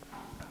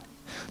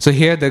 So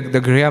here the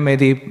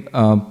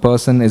Grihamaedi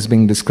person is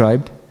being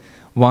described,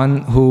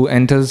 one who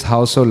enters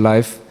household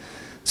life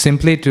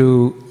simply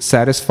to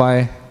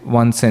satisfy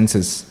one's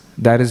senses.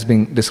 That is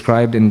being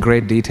described in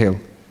great detail.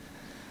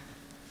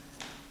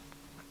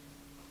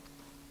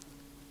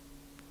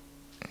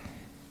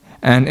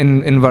 And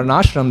in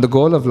Varnashram, the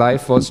goal of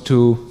life was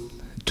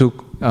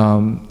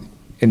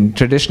in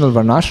traditional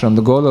Varnashram,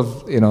 the goal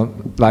of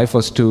life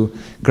was to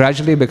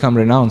gradually become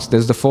renounced.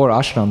 There's the 4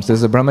 ashrams.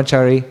 There's the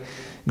Brahmachari,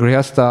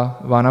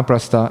 Grihastha,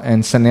 Vanaprastha,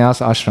 and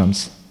Sannyas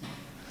ashrams.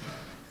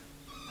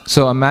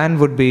 So a man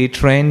would be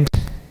trained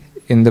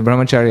in the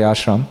Brahmachari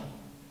ashram,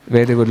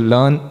 where they would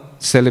learn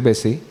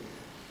celibacy,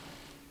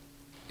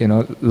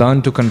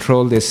 learn to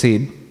control their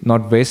seed,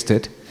 not waste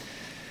it.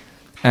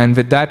 And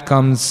with that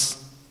comes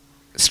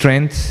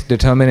strength,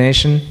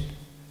 determination,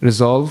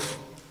 resolve,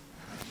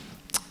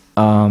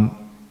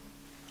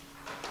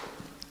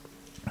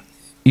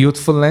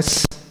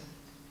 youthfulness.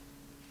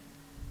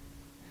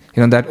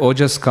 That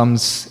ojas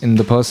comes in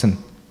the person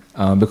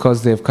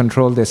because they've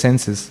controlled their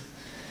senses.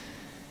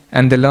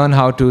 And they learn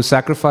how to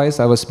sacrifice.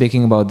 I was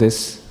speaking about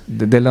this.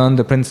 They learn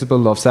the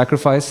principle of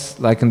sacrifice,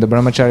 like in the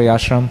brahmachari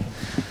ashram.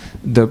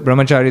 The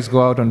brahmacharis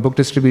go out on book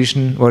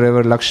distribution,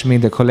 whatever Lakshmi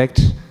they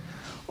collect,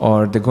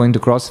 or they're going to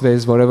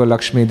crossways, whatever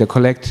Lakshmi they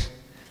collect,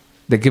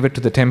 they give it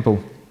to the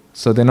temple.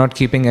 So they're not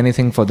keeping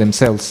anything for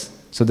themselves.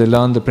 So they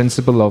learn the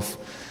principle of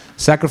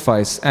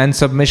sacrifice and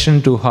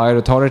submission to higher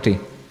authority,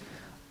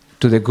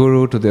 to the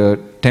guru, to the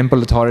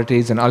temple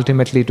authorities, and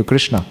ultimately to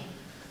Krishna.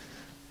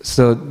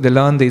 So they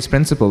learn these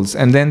principles,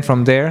 and then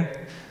from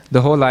there,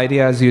 the whole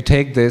idea is you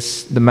take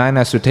this, the man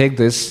has to take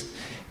this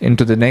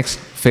into the next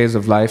phase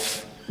of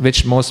life,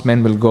 which most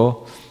men will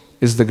go,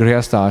 is the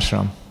Grihastha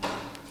ashram.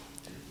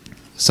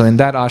 So in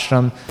that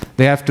ashram,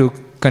 they have to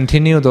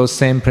continue those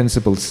same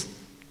principles.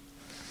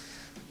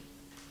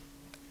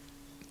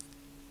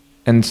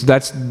 And so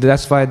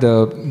that's why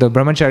the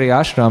brahmachari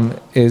ashram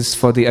is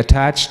for the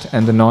attached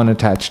and the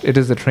non-attached. It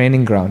is the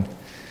training ground.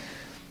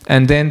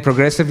 And then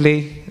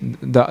progressively,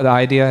 the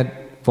idea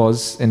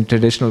was in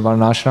traditional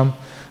varnashram,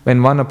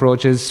 when one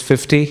approaches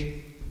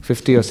 50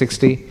 or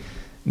 60,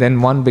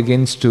 then one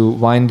begins to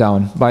wind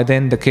down. By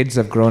then the kids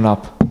have grown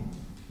up.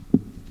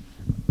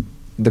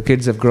 The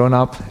kids have grown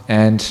up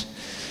and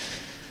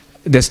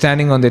they're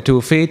standing on their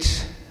 2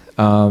 feet.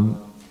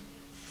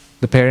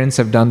 The parents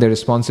have done their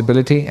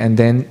responsibility, and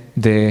then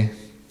they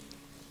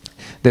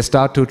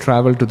start to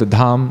travel to the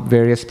dham,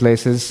 various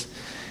places,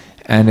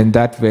 and in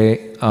that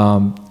way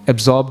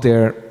absorb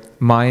their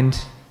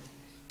mind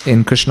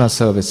in Krishna's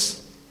service.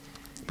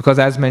 Because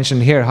as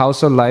mentioned here,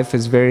 household life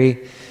is very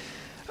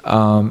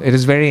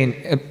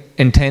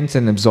intense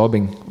and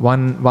absorbing.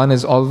 One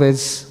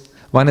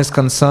is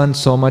concerned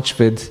so much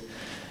with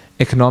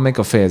economic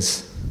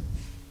affairs,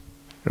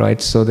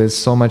 right? So there's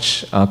so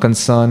much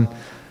concern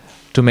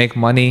to make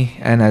money,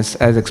 and as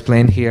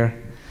explained here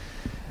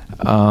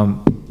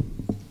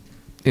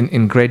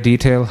in great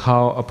detail,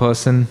 how a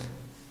person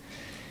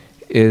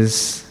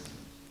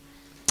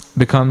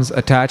becomes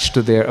attached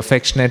to their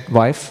affectionate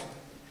wife.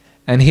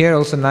 And here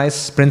also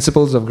nice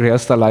principles of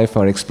Grihastha life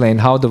are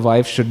explained, how the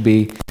wife should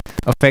be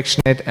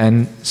affectionate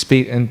and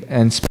speak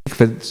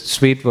with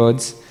sweet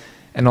words,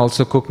 and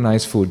also cook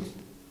nice food.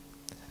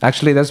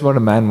 Actually, that's what a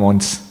man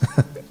wants.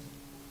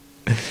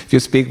 If you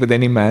speak with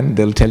any man,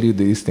 they'll tell you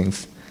these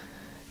things.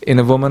 In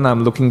a woman,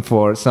 I'm looking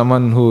for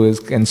someone who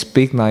can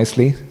speak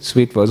nicely,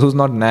 sweet words, who's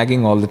not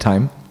nagging all the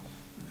time.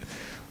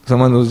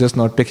 Someone who's just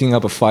not picking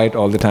up a fight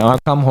all the time. I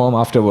come home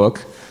after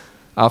work,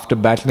 after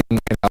battling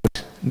it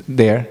out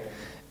there,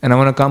 and I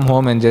want to come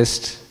home and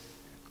just,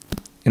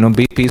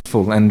 be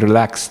peaceful and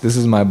relax. This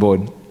is my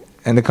board.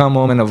 And they come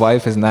home and a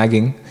wife is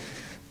nagging.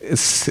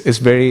 It's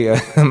very, a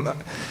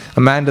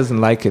man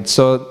doesn't like it.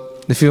 So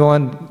if you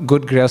want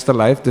good Grihastha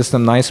life, there's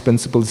some nice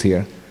principles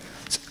here.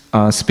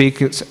 A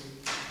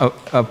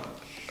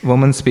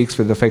woman speaks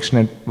with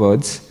affectionate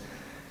words.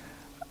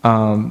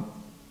 The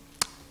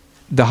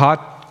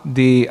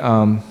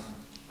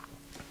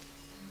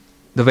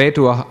way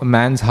to a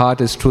man's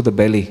heart is through the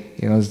belly,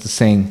 is the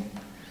saying.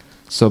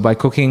 So by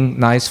cooking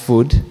nice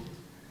food,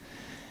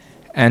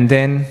 and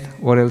then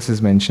what else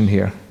is mentioned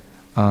here?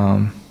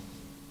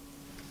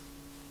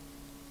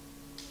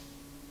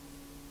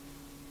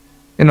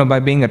 By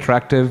being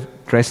attractive,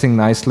 dressing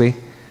nicely,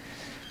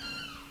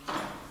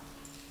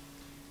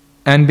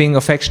 and being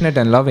affectionate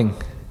and loving.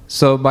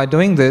 So by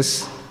doing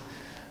this,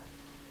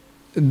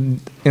 in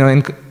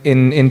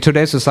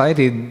today's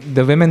society,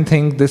 the women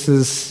think this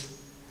is,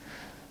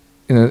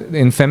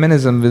 in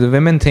feminism, the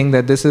women think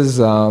that this is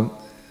not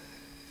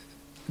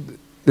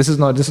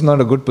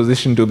a good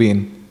position to be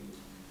in.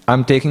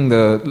 I'm taking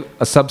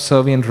a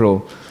subservient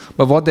role.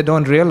 But what they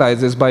don't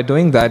realize is by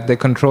doing that, they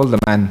control the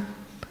man.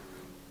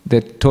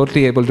 They're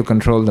totally able to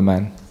control the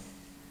man.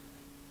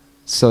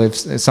 So if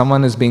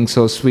someone is being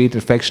so sweet,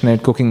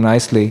 affectionate, cooking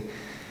nicely,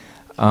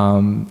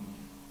 and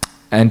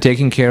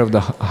taking care of the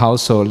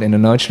household in a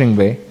nurturing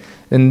way,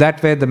 in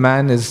that way the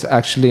man is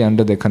actually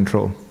under their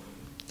control.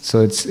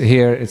 So this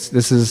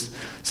is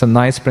some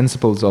nice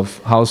principles of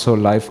household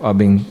life are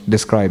being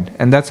described,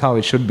 and that's how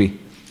it should be.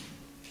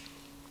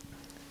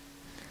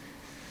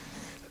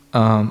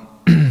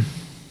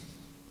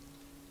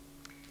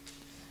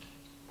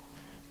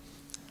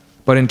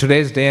 But in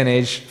today's day and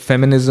age,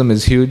 feminism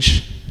is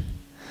huge,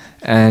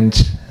 and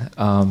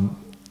a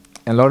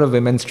lot of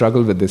women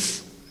struggle with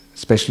this,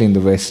 especially in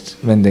the West,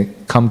 when they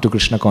come to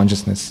Krishna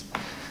consciousness.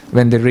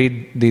 When they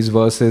read these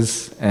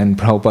verses and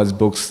Prabhupada's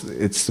books,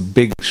 it's a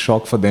big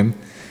shock for them,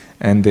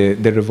 and they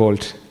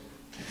revolt.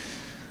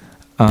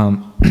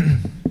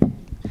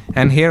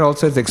 And here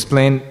also it's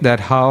explained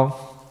that how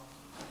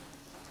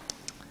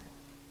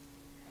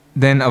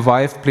then a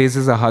wife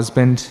pleases a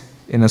husband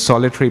in a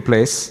solitary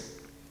place.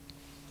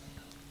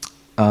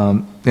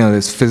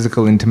 There's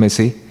physical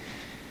intimacy.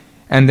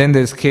 And then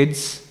there's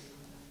kids.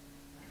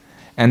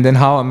 and then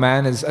how a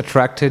man is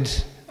attracted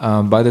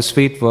by the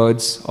sweet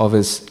words of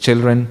his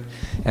children,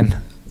 and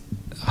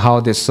how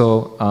they're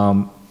so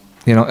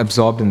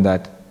absorbed in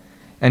that.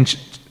 And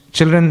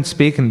children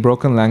speak in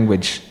broken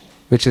language,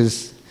 which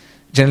is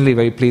generally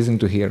very pleasing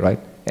to hear, right?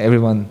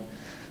 Everyone,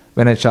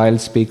 when a child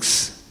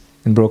speaks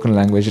in broken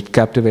language, it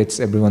captivates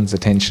everyone's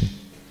attention.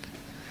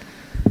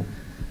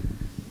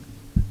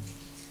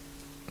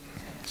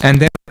 And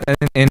then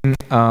in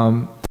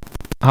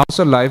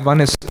household life, one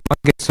gets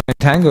so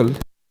entangled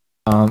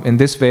in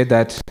this way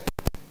that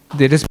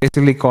they're just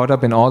basically caught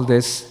up in all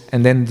this,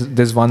 and then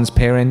there's one's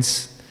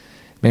parents,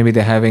 maybe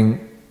they're having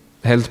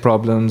health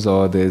problems,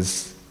 or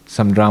there's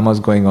some dramas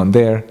going on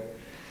there,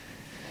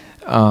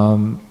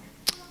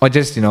 or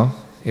just,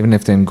 even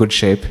if they're in good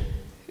shape,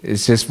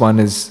 it's just one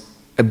is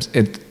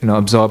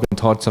absorbed in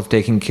thoughts of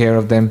taking care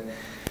of them.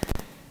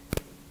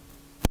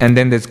 And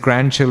then there's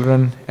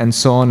grandchildren, and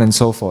so on and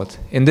so forth.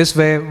 In this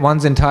way,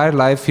 one's entire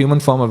life,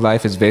 human form of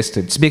life, is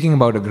wasted. Speaking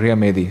about a Griya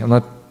Medi, I'm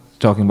not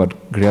talking about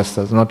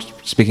Grihasthas, I'm not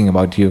speaking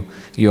about you.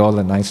 You all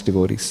are nice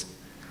devotees.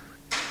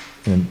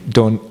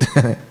 Don't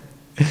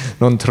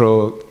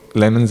throw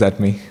lemons at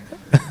me.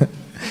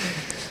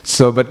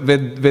 So, but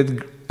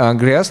with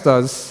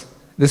Grihasthas,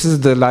 this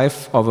is the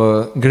life of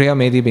a Griya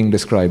Medi being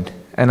described.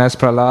 And as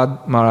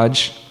Prahlad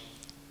Maharaj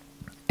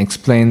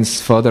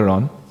explains further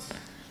on,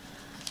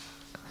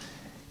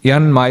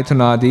 Yan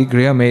Maitunadi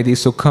Griya Medi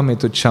Sukham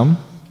Itucham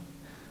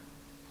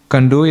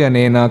Kanduya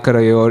Nena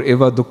Karayor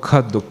Iva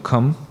Dukha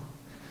Dukham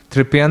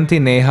Tripyanti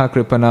Neha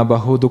Kripana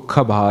Bahu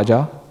Dukha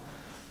Bhaja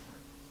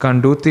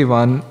Kanduti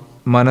Van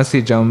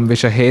Manasi Jam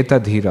Vishaheta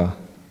Dhira.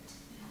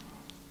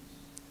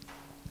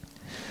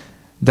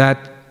 That,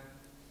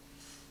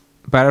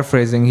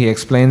 paraphrasing, he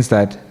explains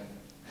that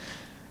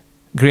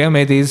Griya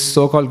Medis,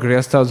 so-called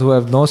Grihasthas who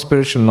have no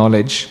spiritual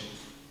knowledge,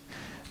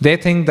 they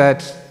think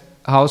that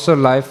household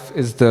life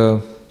is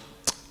the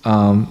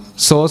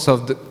source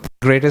of the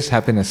greatest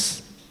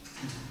happiness.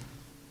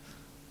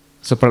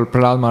 So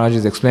Prahlad Maharaj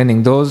is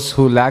explaining, those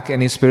who lack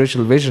any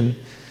spiritual vision,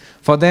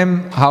 for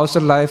them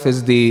household life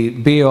is the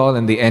be-all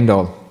and the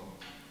end-all.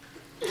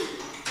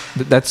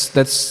 That's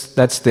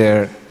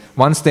their,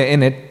 once they're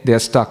in it, they're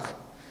stuck.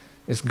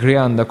 It's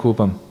Griya Anda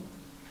Kupam.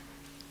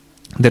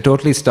 They're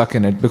totally stuck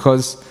in it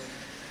because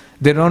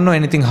they don't know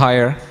anything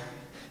higher,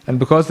 and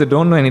because they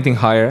don't know anything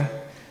higher,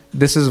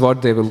 this is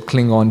what they will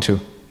cling on to.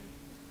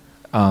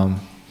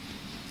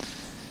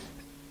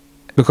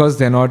 Because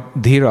they're not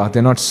dhira,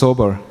 they're not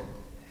sober,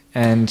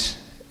 and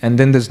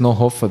then there's no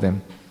hope for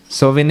them.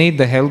 So we need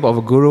the help of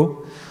a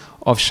guru,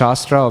 of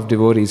shastra, of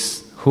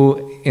devotees,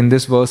 who in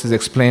this verse is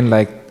explained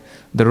like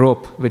the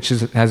rope which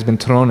has been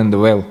thrown in the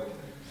well.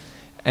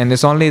 And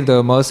it's only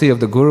the mercy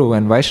of the guru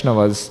and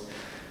Vaishnavas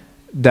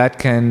that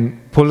can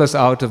pull us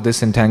out of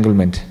this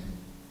entanglement.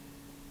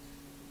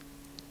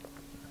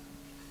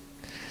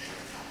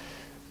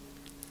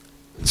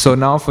 So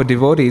now for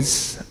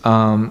devotees,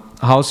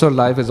 household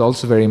life is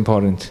also very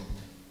important,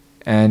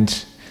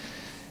 and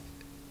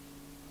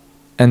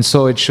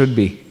so it should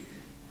be,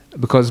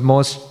 because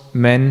most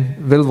men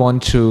will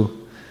want to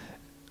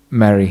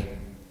marry.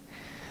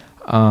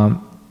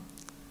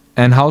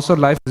 And household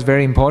life is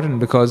very important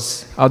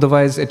because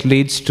otherwise it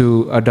leads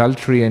to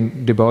adultery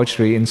and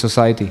debauchery in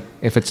society.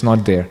 If it's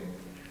not there,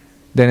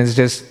 then it's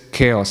just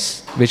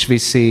chaos, which we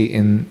see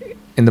in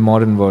the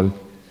modern world.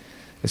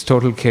 It's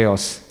total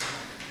chaos.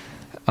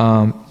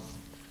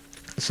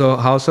 So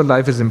household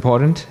life is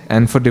important,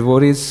 and for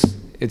devotees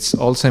it's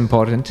also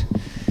important,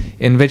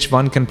 in which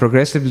one can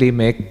progressively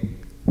make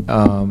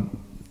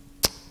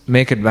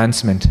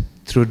advancement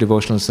through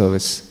devotional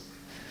service.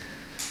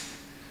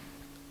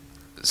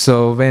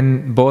 So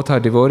when both are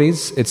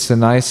devotees, it's a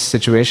nice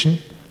situation,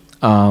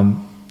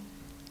 and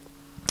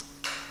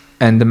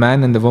the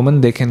man and the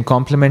woman, they can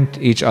complement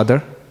each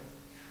other,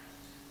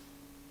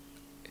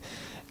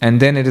 and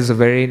then it is a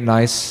very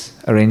nice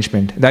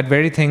arrangement. That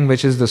very thing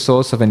which is the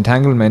source of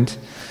entanglement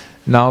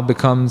now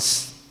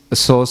becomes a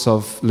source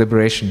of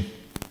liberation.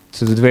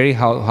 So the very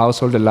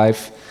household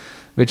life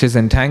which is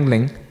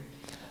entangling,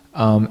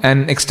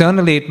 and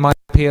externally it might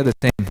appear the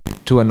same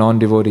to a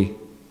non-devotee.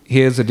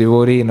 Here's a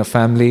devotee in a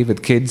family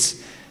with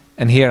kids,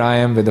 and here I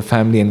am with a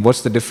family, and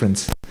what's the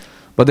difference?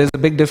 But there's a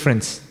big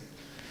difference,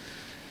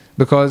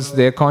 because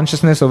their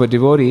consciousness of a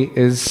devotee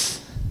is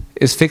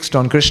fixed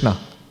on Krishna.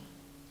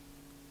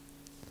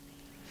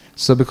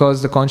 So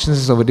because the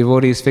consciousness of a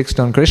devotee is fixed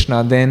on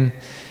Krishna, then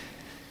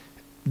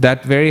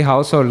that very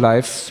household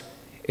life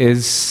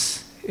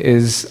is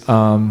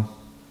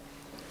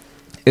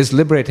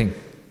liberating.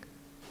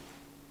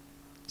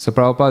 So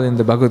Prabhupada in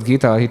the Bhagavad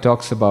Gita, he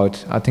talks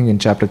about, I think in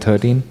chapter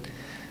 13,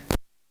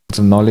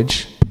 some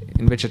knowledge,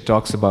 in which it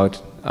talks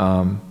about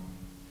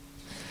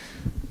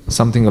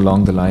something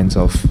along the lines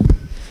of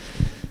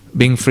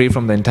being free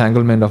from the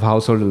entanglement of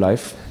household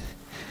life.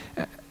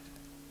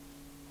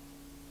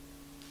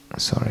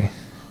 Sorry.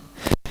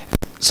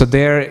 So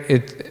there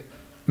it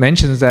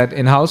mentions that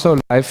in household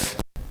life,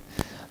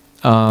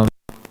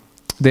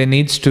 there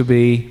needs to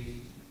be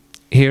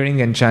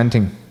hearing and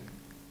chanting.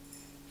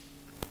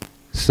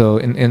 So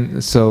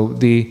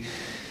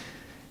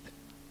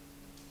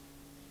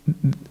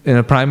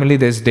primarily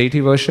there's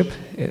deity worship.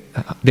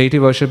 Deity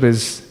worship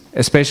is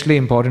especially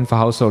important for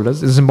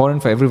householders. It's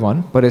important for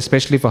everyone, but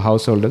especially for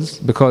householders,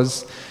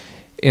 because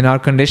in our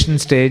conditioned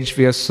stage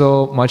we are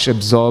so much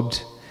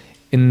absorbed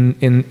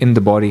in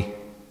the body.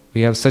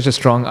 We have such a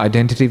strong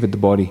identity with the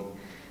body.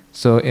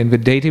 So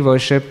with deity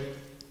worship,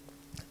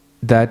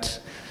 that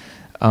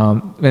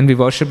when we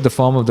worship the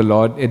form of the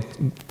Lord, it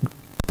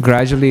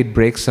gradually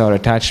breaks our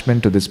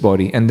attachment to this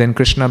body, and then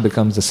Krishna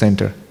becomes the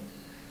center.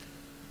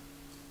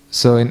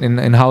 So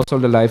in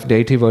householder life,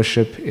 deity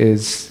worship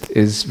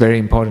is very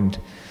important.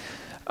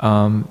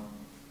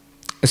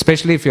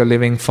 Especially if you're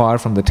living far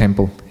from the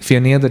temple. If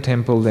you're near the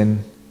temple,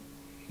 then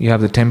you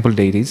have the temple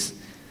deities,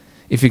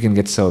 if you can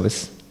get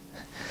service.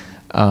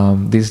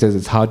 These days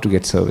it's hard to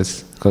get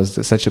service because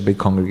there's such a big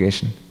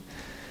congregation.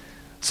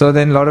 So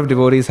then a lot of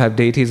devotees have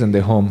deities in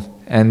their home,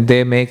 and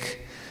they make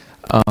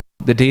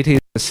the deity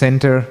the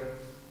center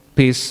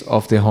piece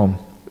of their home.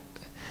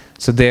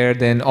 So there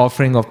then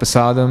offering of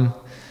prasadam,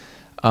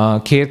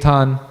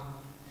 kirtan,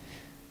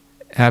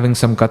 having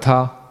some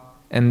katha,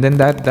 and then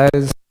that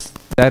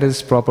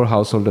is proper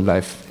householder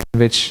life, in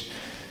which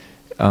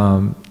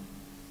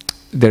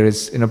there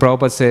is,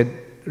 Prabhupada said,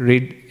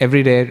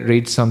 every day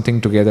read something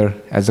together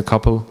as a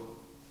couple,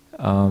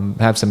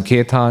 have some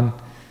kirtan,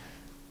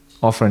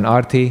 offer an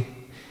arti,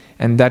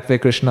 and that way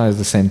Krishna is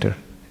the center.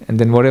 And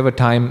then whatever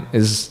time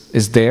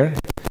is there,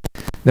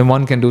 then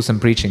one can do some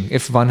preaching,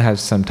 if one has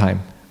some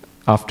time,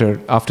 after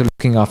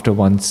looking after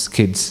one's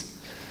kids.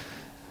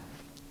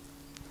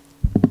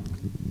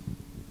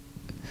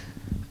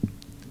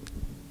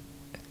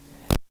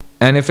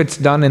 And if it's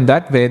done in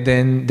that way,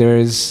 then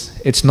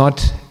it's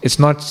not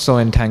so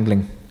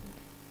entangling,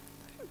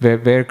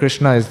 where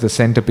Krishna is the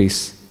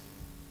centerpiece.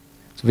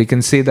 So we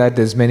can see that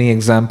there's many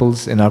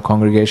examples in our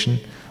congregation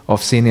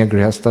of senior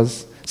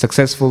grihasthas,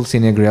 successful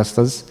senior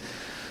grihasthas,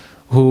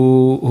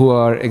 who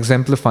are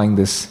exemplifying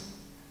this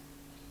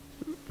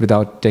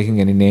without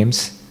taking any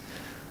names.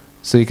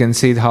 So you can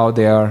see how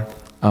they're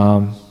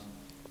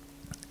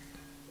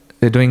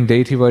doing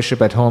deity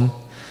worship at home,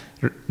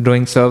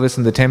 doing service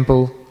in the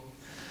temple,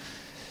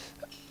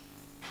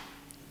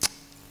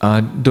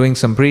 doing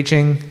some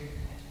preaching,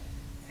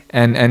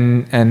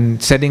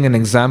 and setting an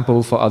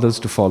example for others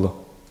to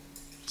follow.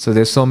 So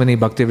there's so many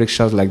bhakti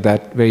vrikshas like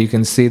that, where you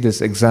can see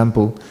this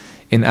example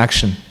in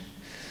action.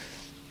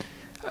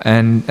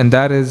 And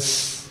that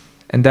is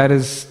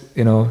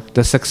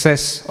the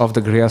success of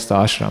the grihastha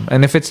ashram.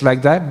 And if it's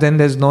like that, then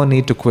there's no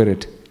need to quit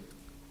it.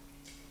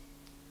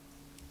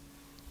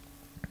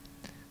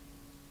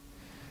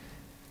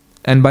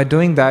 And by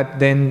doing that,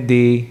 then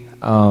the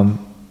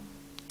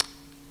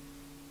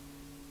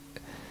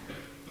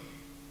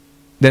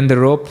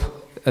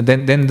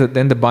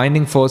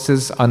binding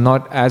forces are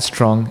not as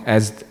strong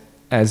as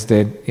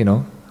they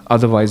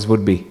otherwise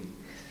would be.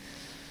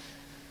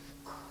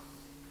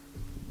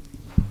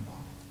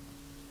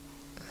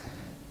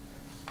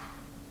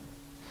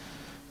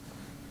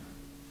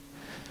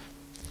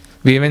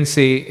 We even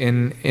see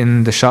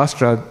in the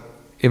Shastra,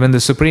 even the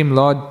Supreme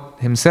Lord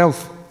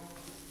himself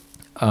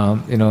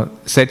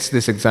sets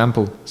this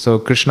example. So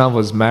Krishna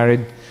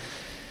married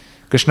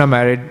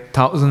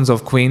thousands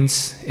of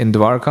queens in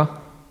Dwarka,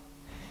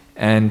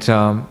 and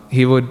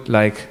he would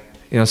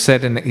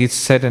set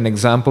an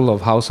example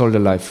of householder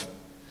life.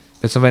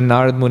 So when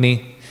Narad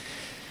Muni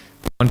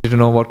wanted to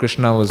know what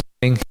Krishna was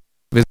doing,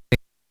 visiting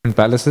different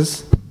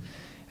palaces,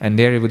 and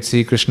there he would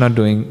see Krishna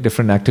doing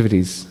different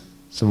activities.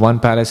 So one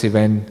palace he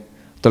went,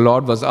 the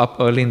Lord was up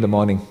early in the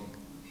morning.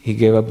 He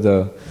gave up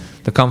the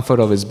comfort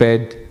of his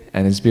bed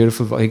and his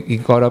beautiful. He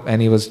got up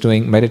and he was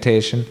doing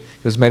meditation.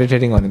 He was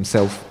meditating on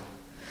himself.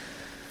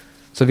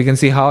 So we can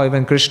see how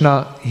even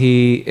Krishna,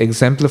 he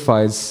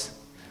exemplifies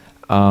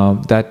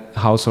that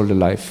householder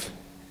life.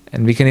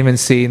 And we can even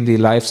see in the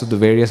lives of the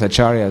various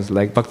acharyas,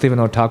 like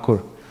Bhaktivinoda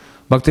Thakur.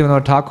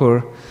 Bhaktivinoda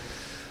Thakur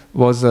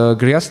was a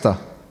grihastha,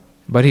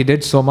 but he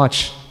did so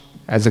much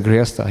as a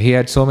grihastha. He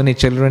had so many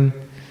children.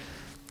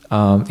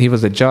 He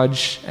was a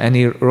judge, and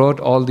he wrote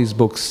all these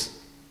books.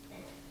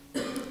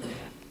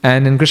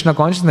 And in Krishna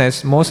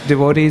consciousness, most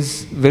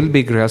devotees will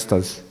be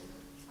grihasthas,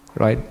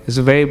 right? It's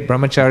very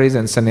brahmacharis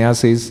and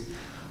sannyasis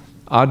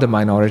are the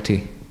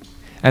minority.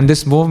 And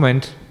this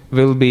movement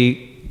will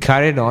be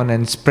carried on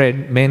and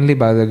spread mainly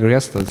by the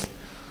grihasthas.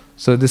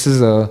 So this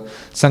is a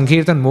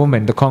Sankirtan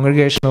movement, the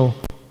congregational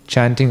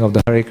chanting of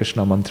the Hare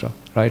Krishna mantra,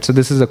 right? So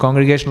this is a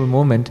congregational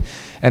movement,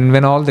 and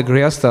when all the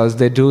grihasthas,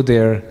 they do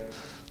their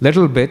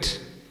little bit,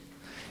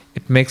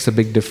 it makes a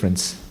big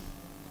difference.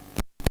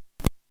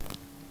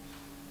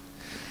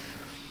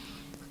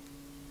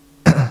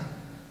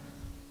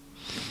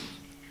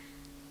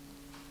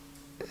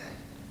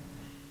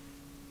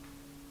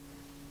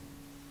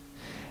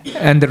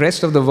 And the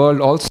rest of the world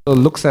also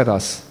looks at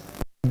us.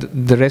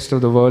 The rest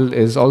of the world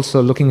is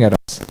also looking at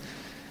us.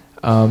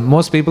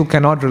 Most people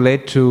cannot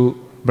relate to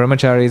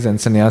brahmacharis and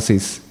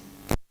sannyasis.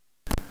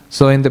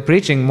 So in the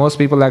preaching, most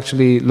people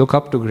actually look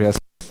up to grihasthas.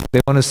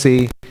 They want to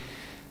see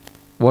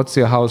what's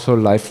your household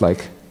life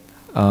like?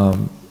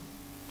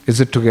 Is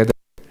it together?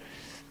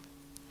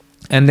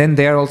 And then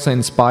they are also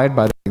inspired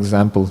by the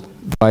example,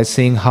 by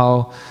seeing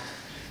how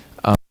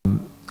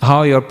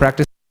you're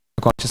practicing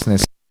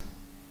consciousness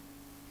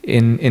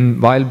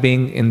while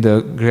being in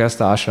the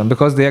Grihastha ashram,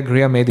 because they are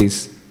Griha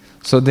Medis.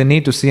 So they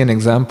need to see an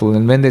example,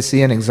 and when they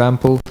see an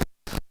example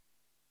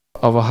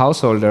of a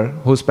householder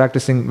who's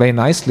practicing very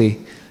nicely,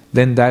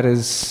 then that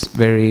is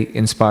very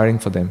inspiring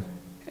for them,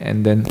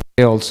 and then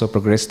they also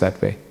progress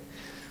that way.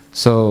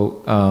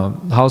 So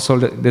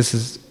householder, this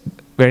is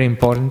very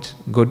important,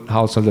 good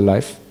householder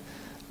life.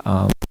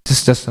 This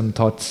is just some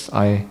thoughts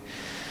I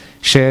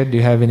shared. Do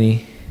you have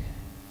any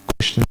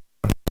questions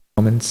or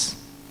comments?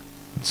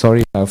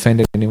 Sorry if I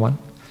offended anyone.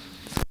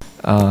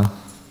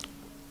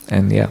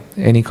 And yeah,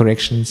 any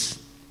corrections,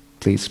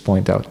 please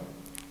point out.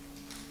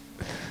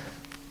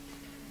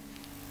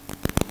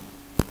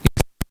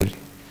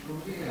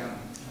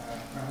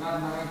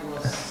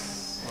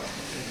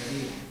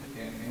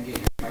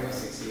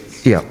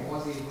 Yeah.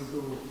 Was he able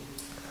to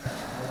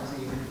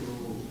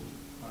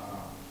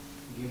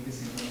give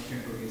this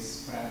information to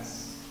his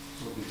friends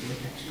so detailed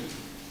actually?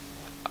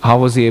 How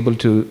was he able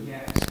to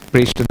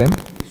preach to them?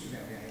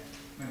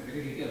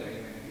 Very detailed, right?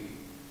 When he,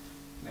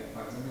 like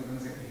for example, when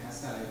he has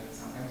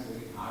sometimes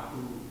very hard to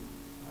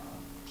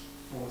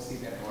foresee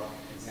that what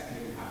exactly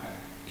will happen.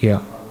 Yeah.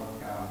 Or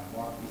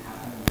what will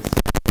happen in this.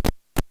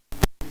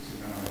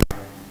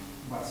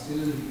 But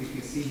still, if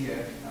you see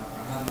here,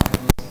 Prahlad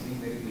Maharaj was giving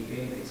very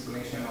detailed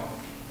explanation of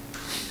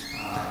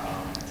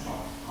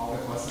how a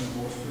person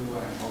goes through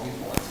and how he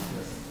falls into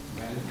this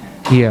well.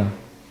 Yeah.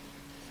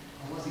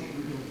 How was he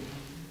able to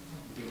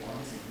give all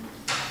this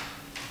information?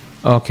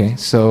 Okay,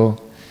 so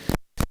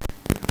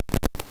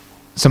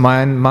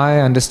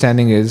my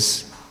understanding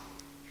is,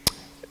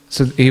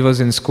 so he was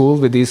in school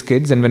with these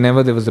kids, and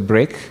whenever there was a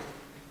break,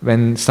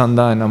 when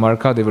Sanda and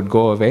Amarka, they would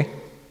go away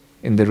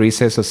in the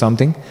recess or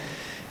something,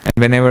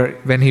 and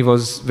when he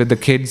was with the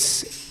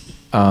kids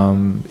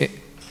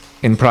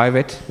in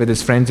private, with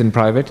his friends in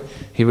private,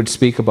 he would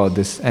speak about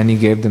this, and he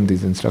gave them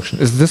these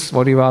instructions. Is this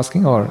what you were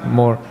asking, or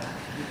more? The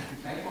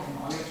type of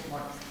knowledge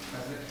what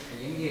does it at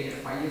a young age,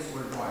 5 years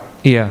old boy,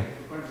 Yeah.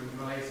 could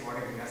visualize what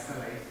a Grihastha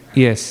life.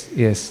 Yes,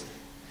 yes.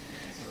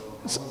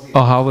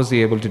 Oh, how was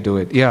he able to do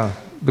it? Yeah,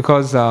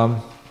 because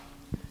Prahlad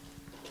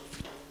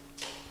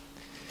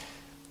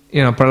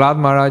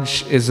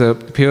Maharaj is a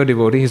pure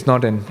devotee. He's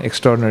not an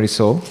extraordinary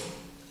soul.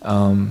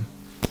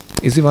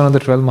 Is he one of the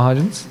 12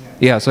 Mahajans?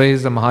 Yeah, so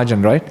he's a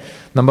Mahajan, right?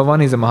 Number one,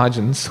 he's a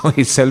Mahajan, so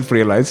he's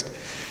self-realized.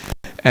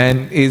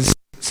 And he's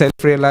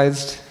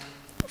self-realized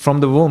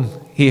from the womb.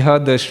 He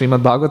heard the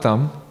Srimad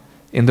Bhagavatam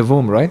in the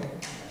womb, right?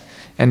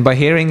 And by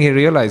hearing, he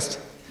realized.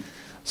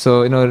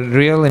 So,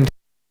 real intelligence,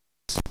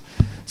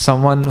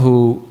 someone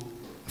who,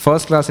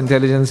 first-class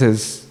intelligence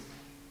is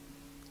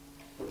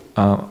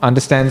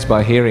understands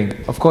by hearing.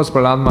 Of course,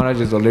 Prahlad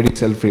Maharaj is already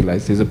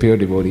self-realized. He's a pure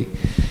devotee.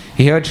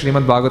 He heard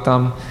Srimad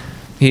Bhagavatam.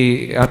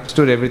 He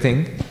understood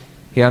everything.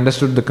 He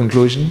understood the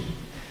conclusion.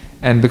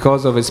 And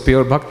because of his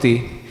pure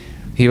bhakti,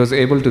 he was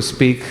able to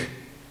speak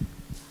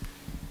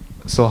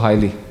so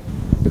highly.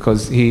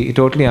 Because he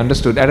totally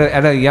understood.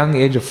 At a young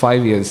age of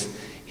 5 years,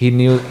 he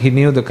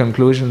knew the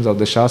conclusions of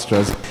the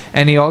Shastras.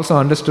 And he also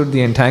understood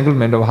the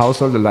entanglement of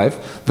household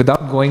life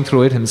without going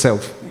through it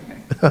himself.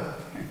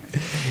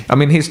 I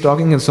mean, he's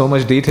talking in so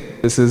much detail.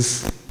 This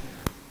is,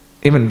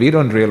 even we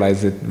don't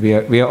realize it.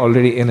 We are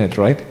already in it,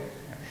 right?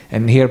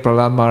 And here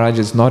Prahlad Maharaj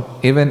is not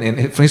even in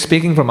it. He's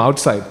speaking from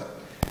outside.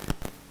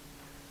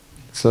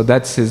 So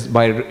that's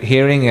by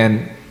hearing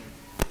and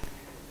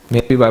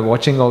maybe by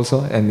watching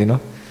also, and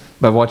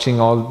by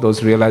watching all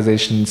those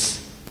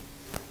realizations,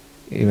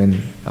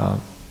 even,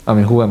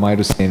 who am I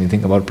to say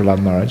anything about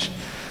Prahlad Maharaj?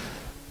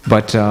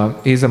 But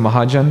he's a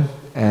Mahajan,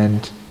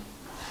 and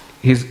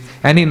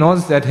he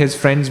knows that his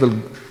friends will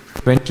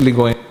eventually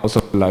go in house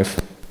of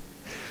life.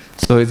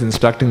 So he's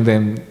instructing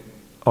them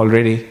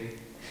already,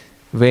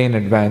 way in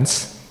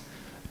advance,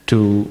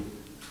 to,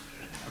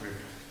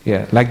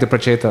 like the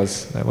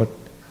Prachetas, was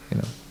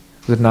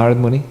it Narad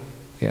Muni?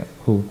 Yeah,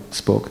 who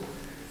spoke,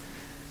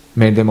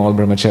 made them all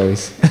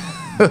brahmacharis.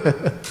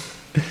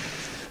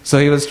 So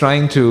he was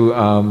trying to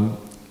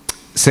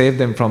save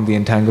them from the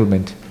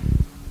entanglement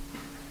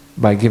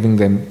by giving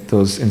them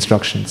those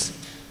instructions.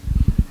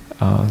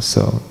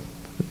 So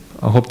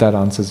I hope that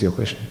answers your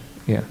question.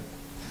 Yeah.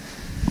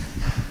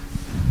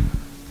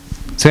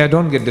 So yeah,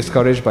 don't get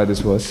discouraged by this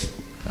verse.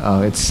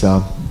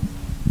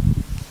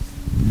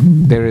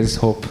 There is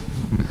hope.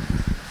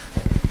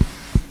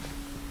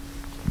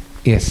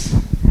 Yes.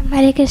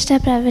 Hare Krishna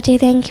Prabhuji,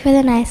 thank you for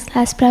the nice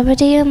class.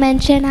 Prabhuji, you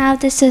mentioned how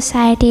the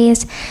society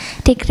is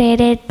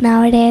degraded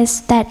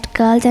nowadays, that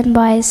girls and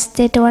boys,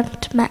 they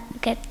don't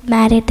get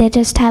married, they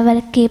just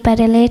keep a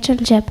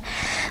relationship.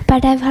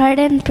 But I've heard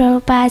in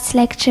Prabhupada's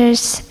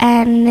lectures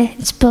and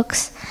his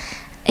books,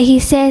 he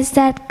says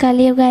that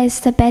Kali Yuga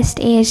is the best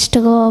age to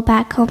go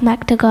back home,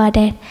 back to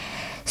Godhead.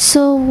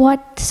 So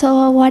what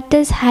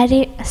does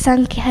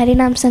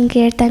Harinam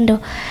Sankirtan do?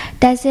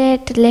 Does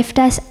it lift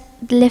us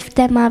lift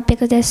them up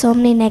because there's so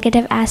many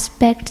negative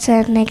aspects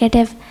and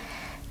negative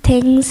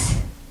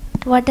things.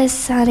 What does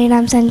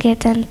Harinam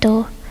Sankirtan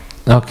do?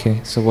 Okay,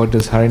 so what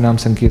does Harinam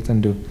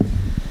Sankirtan do?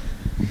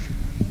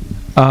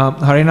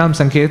 Harinam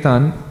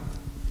Sankirtan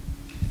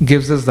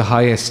gives us the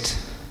highest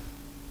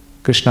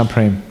Krishna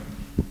Prem.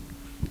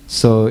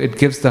 So it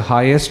gives the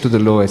highest to the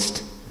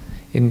lowest.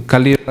 In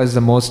Kali Yuga is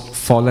the most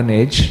fallen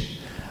age,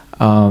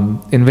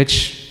 in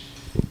which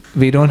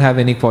we don't have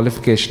any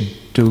qualification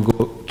to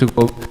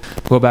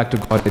go back to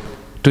God,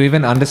 to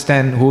even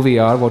understand who we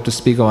are, what to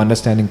speak of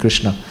understanding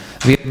Krishna.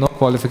 We have no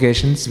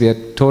qualifications, we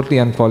are totally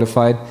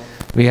unqualified,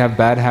 we have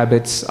bad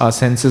habits, our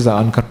senses are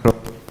uncontrolled.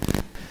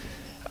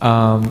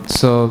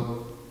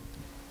 So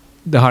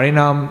the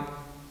Harinam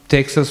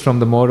takes us from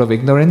the mode of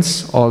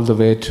ignorance all the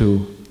way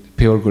to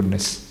pure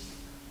goodness.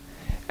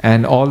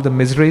 And all the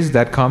miseries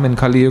that come in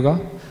Kali Yuga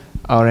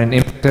are an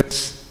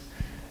impetus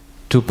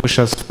to push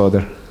us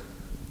further.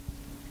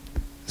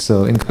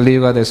 So in Kali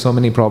Yuga there's so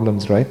many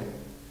problems, right?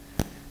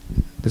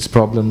 There's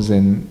problems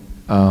in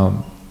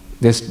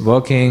just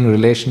working,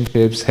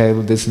 relationships,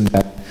 health, this and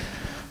that.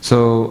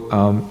 So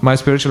my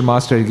spiritual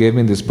master, he gave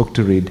me this book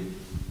to read.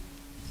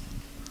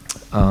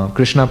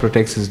 Krishna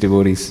Protects His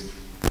Devotees,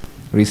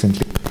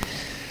 recently.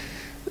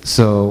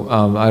 So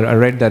I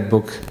read that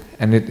book,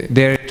 and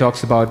there it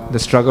talks about the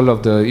struggle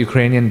of the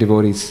Ukrainian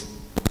devotees,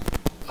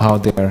 how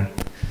they are.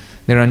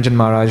 Niranjan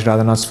Maharaj,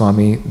 Radhanath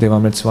Swami,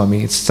 Devamrit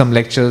Swami. It's some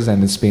lectures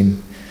and it's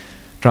been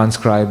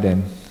transcribed,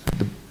 and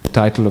the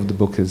title of the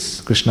book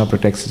is Krishna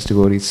Protects His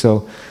Devotees.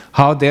 So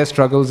how their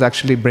struggles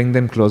actually bring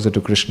them closer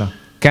to Krishna.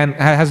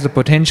 Has the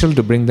potential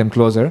to bring them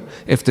closer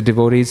if the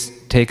devotees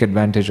take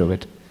advantage of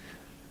it.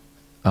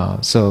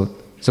 So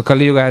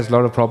Kali Yuga has a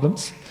lot of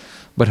problems,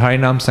 but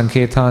Harinam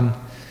Sankirtan,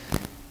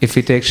 if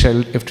we take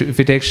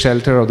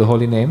shelter of the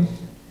holy name,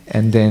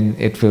 and then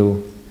it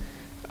will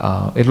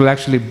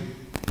actually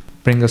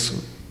bring us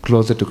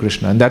closer to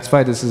Krishna. And that's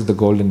why this is the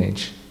golden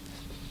age.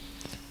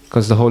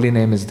 Because the holy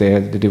name is there,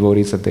 the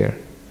devotees are there.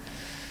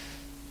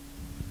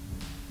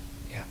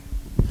 Yeah.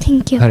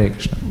 Thank you. Hare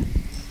Krishna.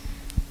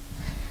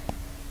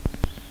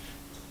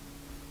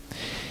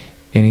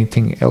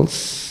 Anything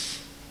else?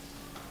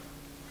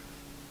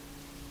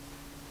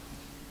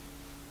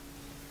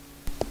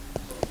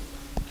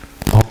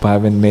 Hope I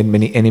haven't made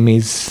many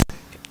enemies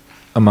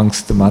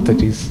amongst the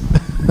Matajis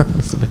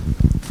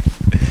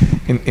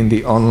in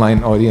the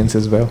online audience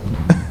as well.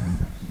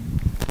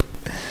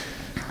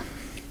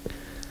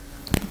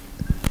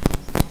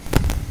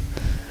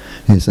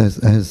 Yes,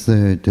 as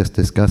just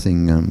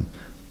discussing,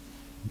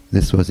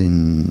 this was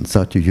in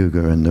Satya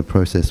Yuga, and the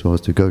process was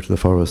to go to the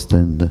forest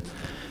and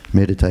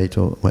meditate.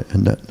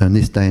 And in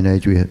this day and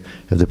age, we have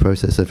the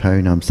process of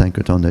Harinam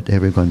Sankirtan that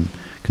everyone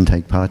can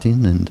take part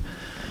in. And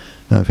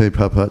I've heard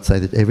Prabhupada say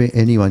that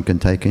anyone can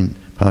take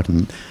part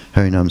in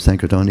Harinam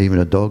Sankirtan, even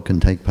a dog can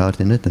take part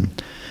in it. And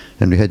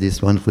we had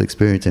this wonderful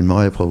experience in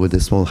Mayapur with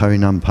this small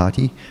Harinam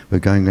party. We're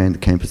going around the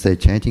campus there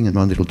chanting, and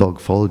one little dog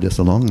followed us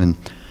along, and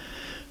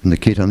the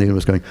kid on the end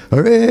was going,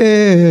 Hare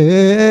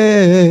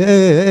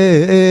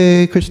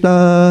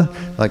Krishna,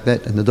 like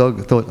that. And the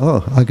dog thought,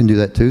 oh, I can do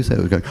that too. So it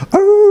was going,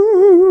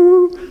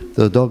 Arr!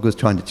 So the dog was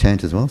trying to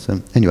chant as well.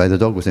 So anyway, the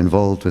dog was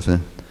involved with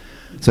it.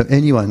 So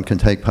anyone can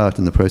take part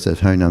in the process of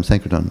Harinam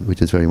Sankirtan, which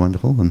is very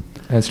wonderful. And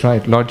that's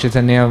right. Lord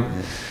Chaitanya,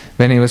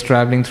 when he was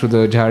traveling through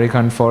the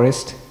Jharkhand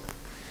forest,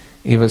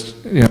 he was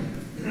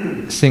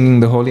singing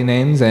the holy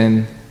names,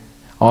 and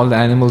all the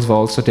animals were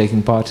also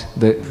taking part.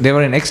 They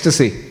were in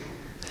ecstasy.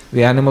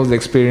 The animals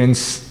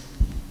experience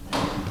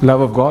love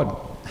of God.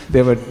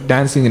 They were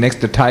dancing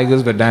the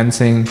tigers were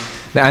dancing.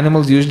 The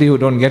animals usually who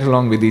don't get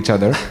along with each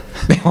other,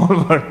 they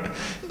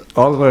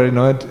all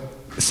were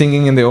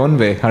singing in their own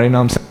way,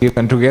 Harinam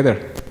Sankirtan together.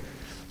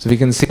 So we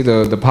can see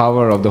the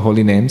power of the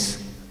holy names,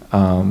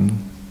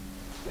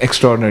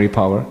 extraordinary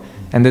power.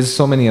 And there's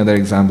so many other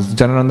examples.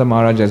 Janananda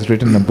Maharaj has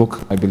written a book,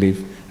 I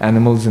believe,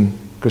 Animals in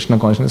Krishna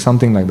Consciousness,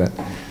 something like that,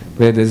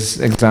 where there's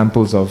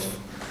examples of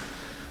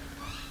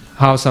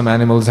how some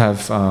animals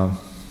have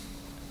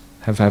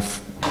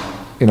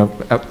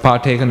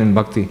partaken in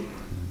bhakti.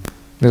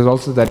 There's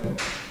also that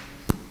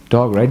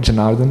dog, right,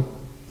 Janardhan?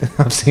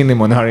 I've seen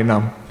him on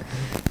Harinam.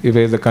 He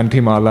wears a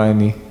kanthi mala,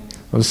 and he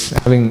was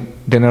having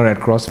dinner at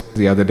Crossroads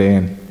the other day,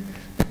 and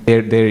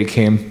there he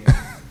came.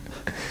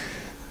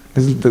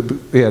 This is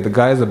the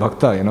guy is a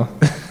bhakta,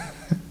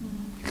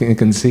 You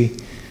can see.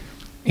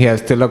 He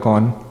has tilak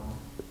on.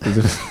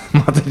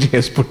 Mataji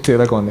has put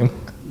tilak on him.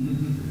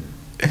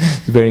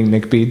 He's wearing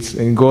neck beads,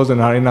 and he goes on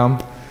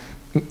Harinam,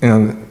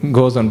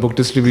 goes on book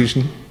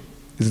distribution.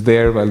 He's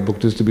there while book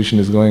distribution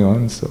is going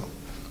on, so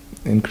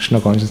in Krishna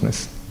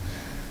consciousness.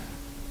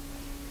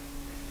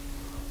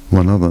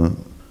 One other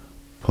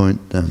point,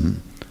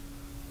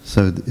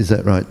 so is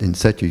that right, in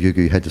Satya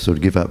Yuga you had to sort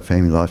of give up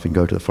family life and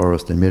go to the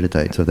forest and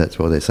meditate, so that's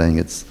why they're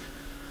saying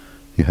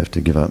you have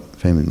to give up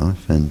family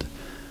life. And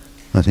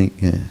I think,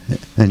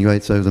 anyway,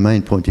 so the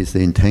main point is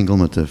the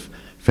entanglement of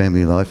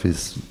family life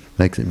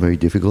makes it very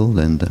difficult.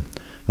 And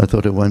I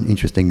thought of one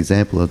interesting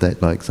example of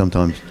that, like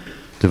sometimes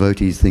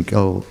devotees think,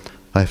 oh,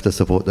 I have to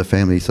support the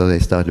family, so they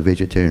start a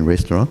vegetarian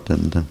restaurant.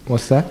 And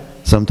What's that?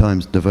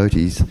 sometimes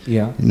devotees,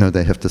 Yeah.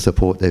 they have to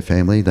support their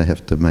family, they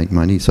have to make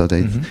money, so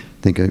they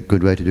think a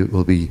good way to do it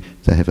will be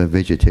to have a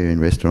vegetarian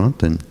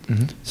restaurant. And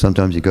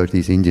sometimes you go to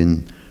these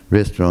Indian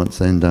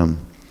restaurants and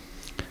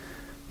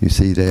you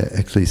see they're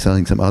actually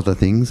selling some other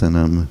things,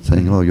 and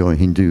saying, oh, you're a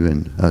Hindu,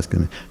 and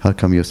asking, how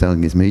come you're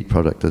selling this meat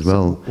product as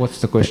well? So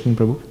what's the question,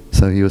 Prabhu?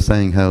 So he was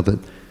saying how that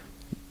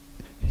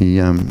he,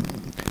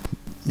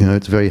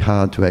 it's very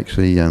hard to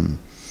actually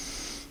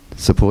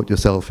support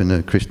yourself in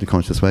a Krishna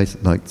conscious way.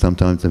 Like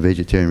sometimes the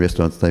vegetarian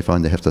restaurants, they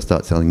find they have to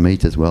start selling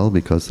meat as well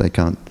because they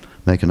can't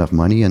make enough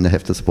money, and they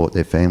have to support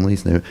their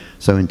families. They're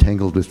so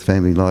entangled with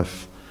family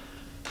life,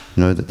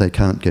 that they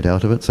can't get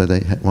out of it, so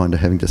they wind up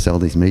having to sell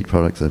these meat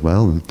products as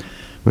well. And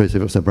whereas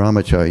if it's a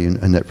brahmachari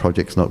and that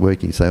project's not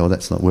working, you say, oh,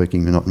 that's not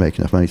working, we're not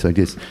making enough money. So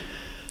just,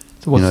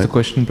 So what's the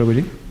question,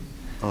 Prabhuji?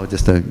 Oh,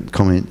 just a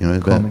comment,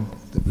 about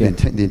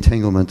the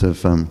entanglement of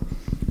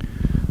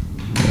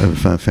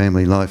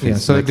family life. Yeah,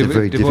 so makes it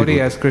very devotee difficult.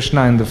 has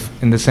Krishna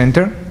in the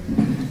center,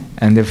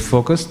 and they're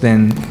focused,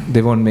 then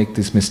they won't make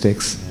these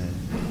mistakes.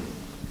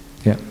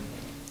 Yeah.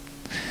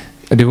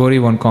 A devotee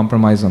won't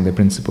compromise on their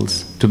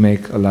principles to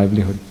make a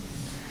livelihood.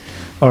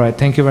 All right,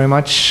 thank you very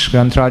much.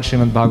 Grantraj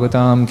Srimad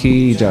Bhagavatam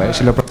ki jai.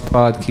 Srila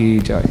Prabhupada ki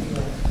jai.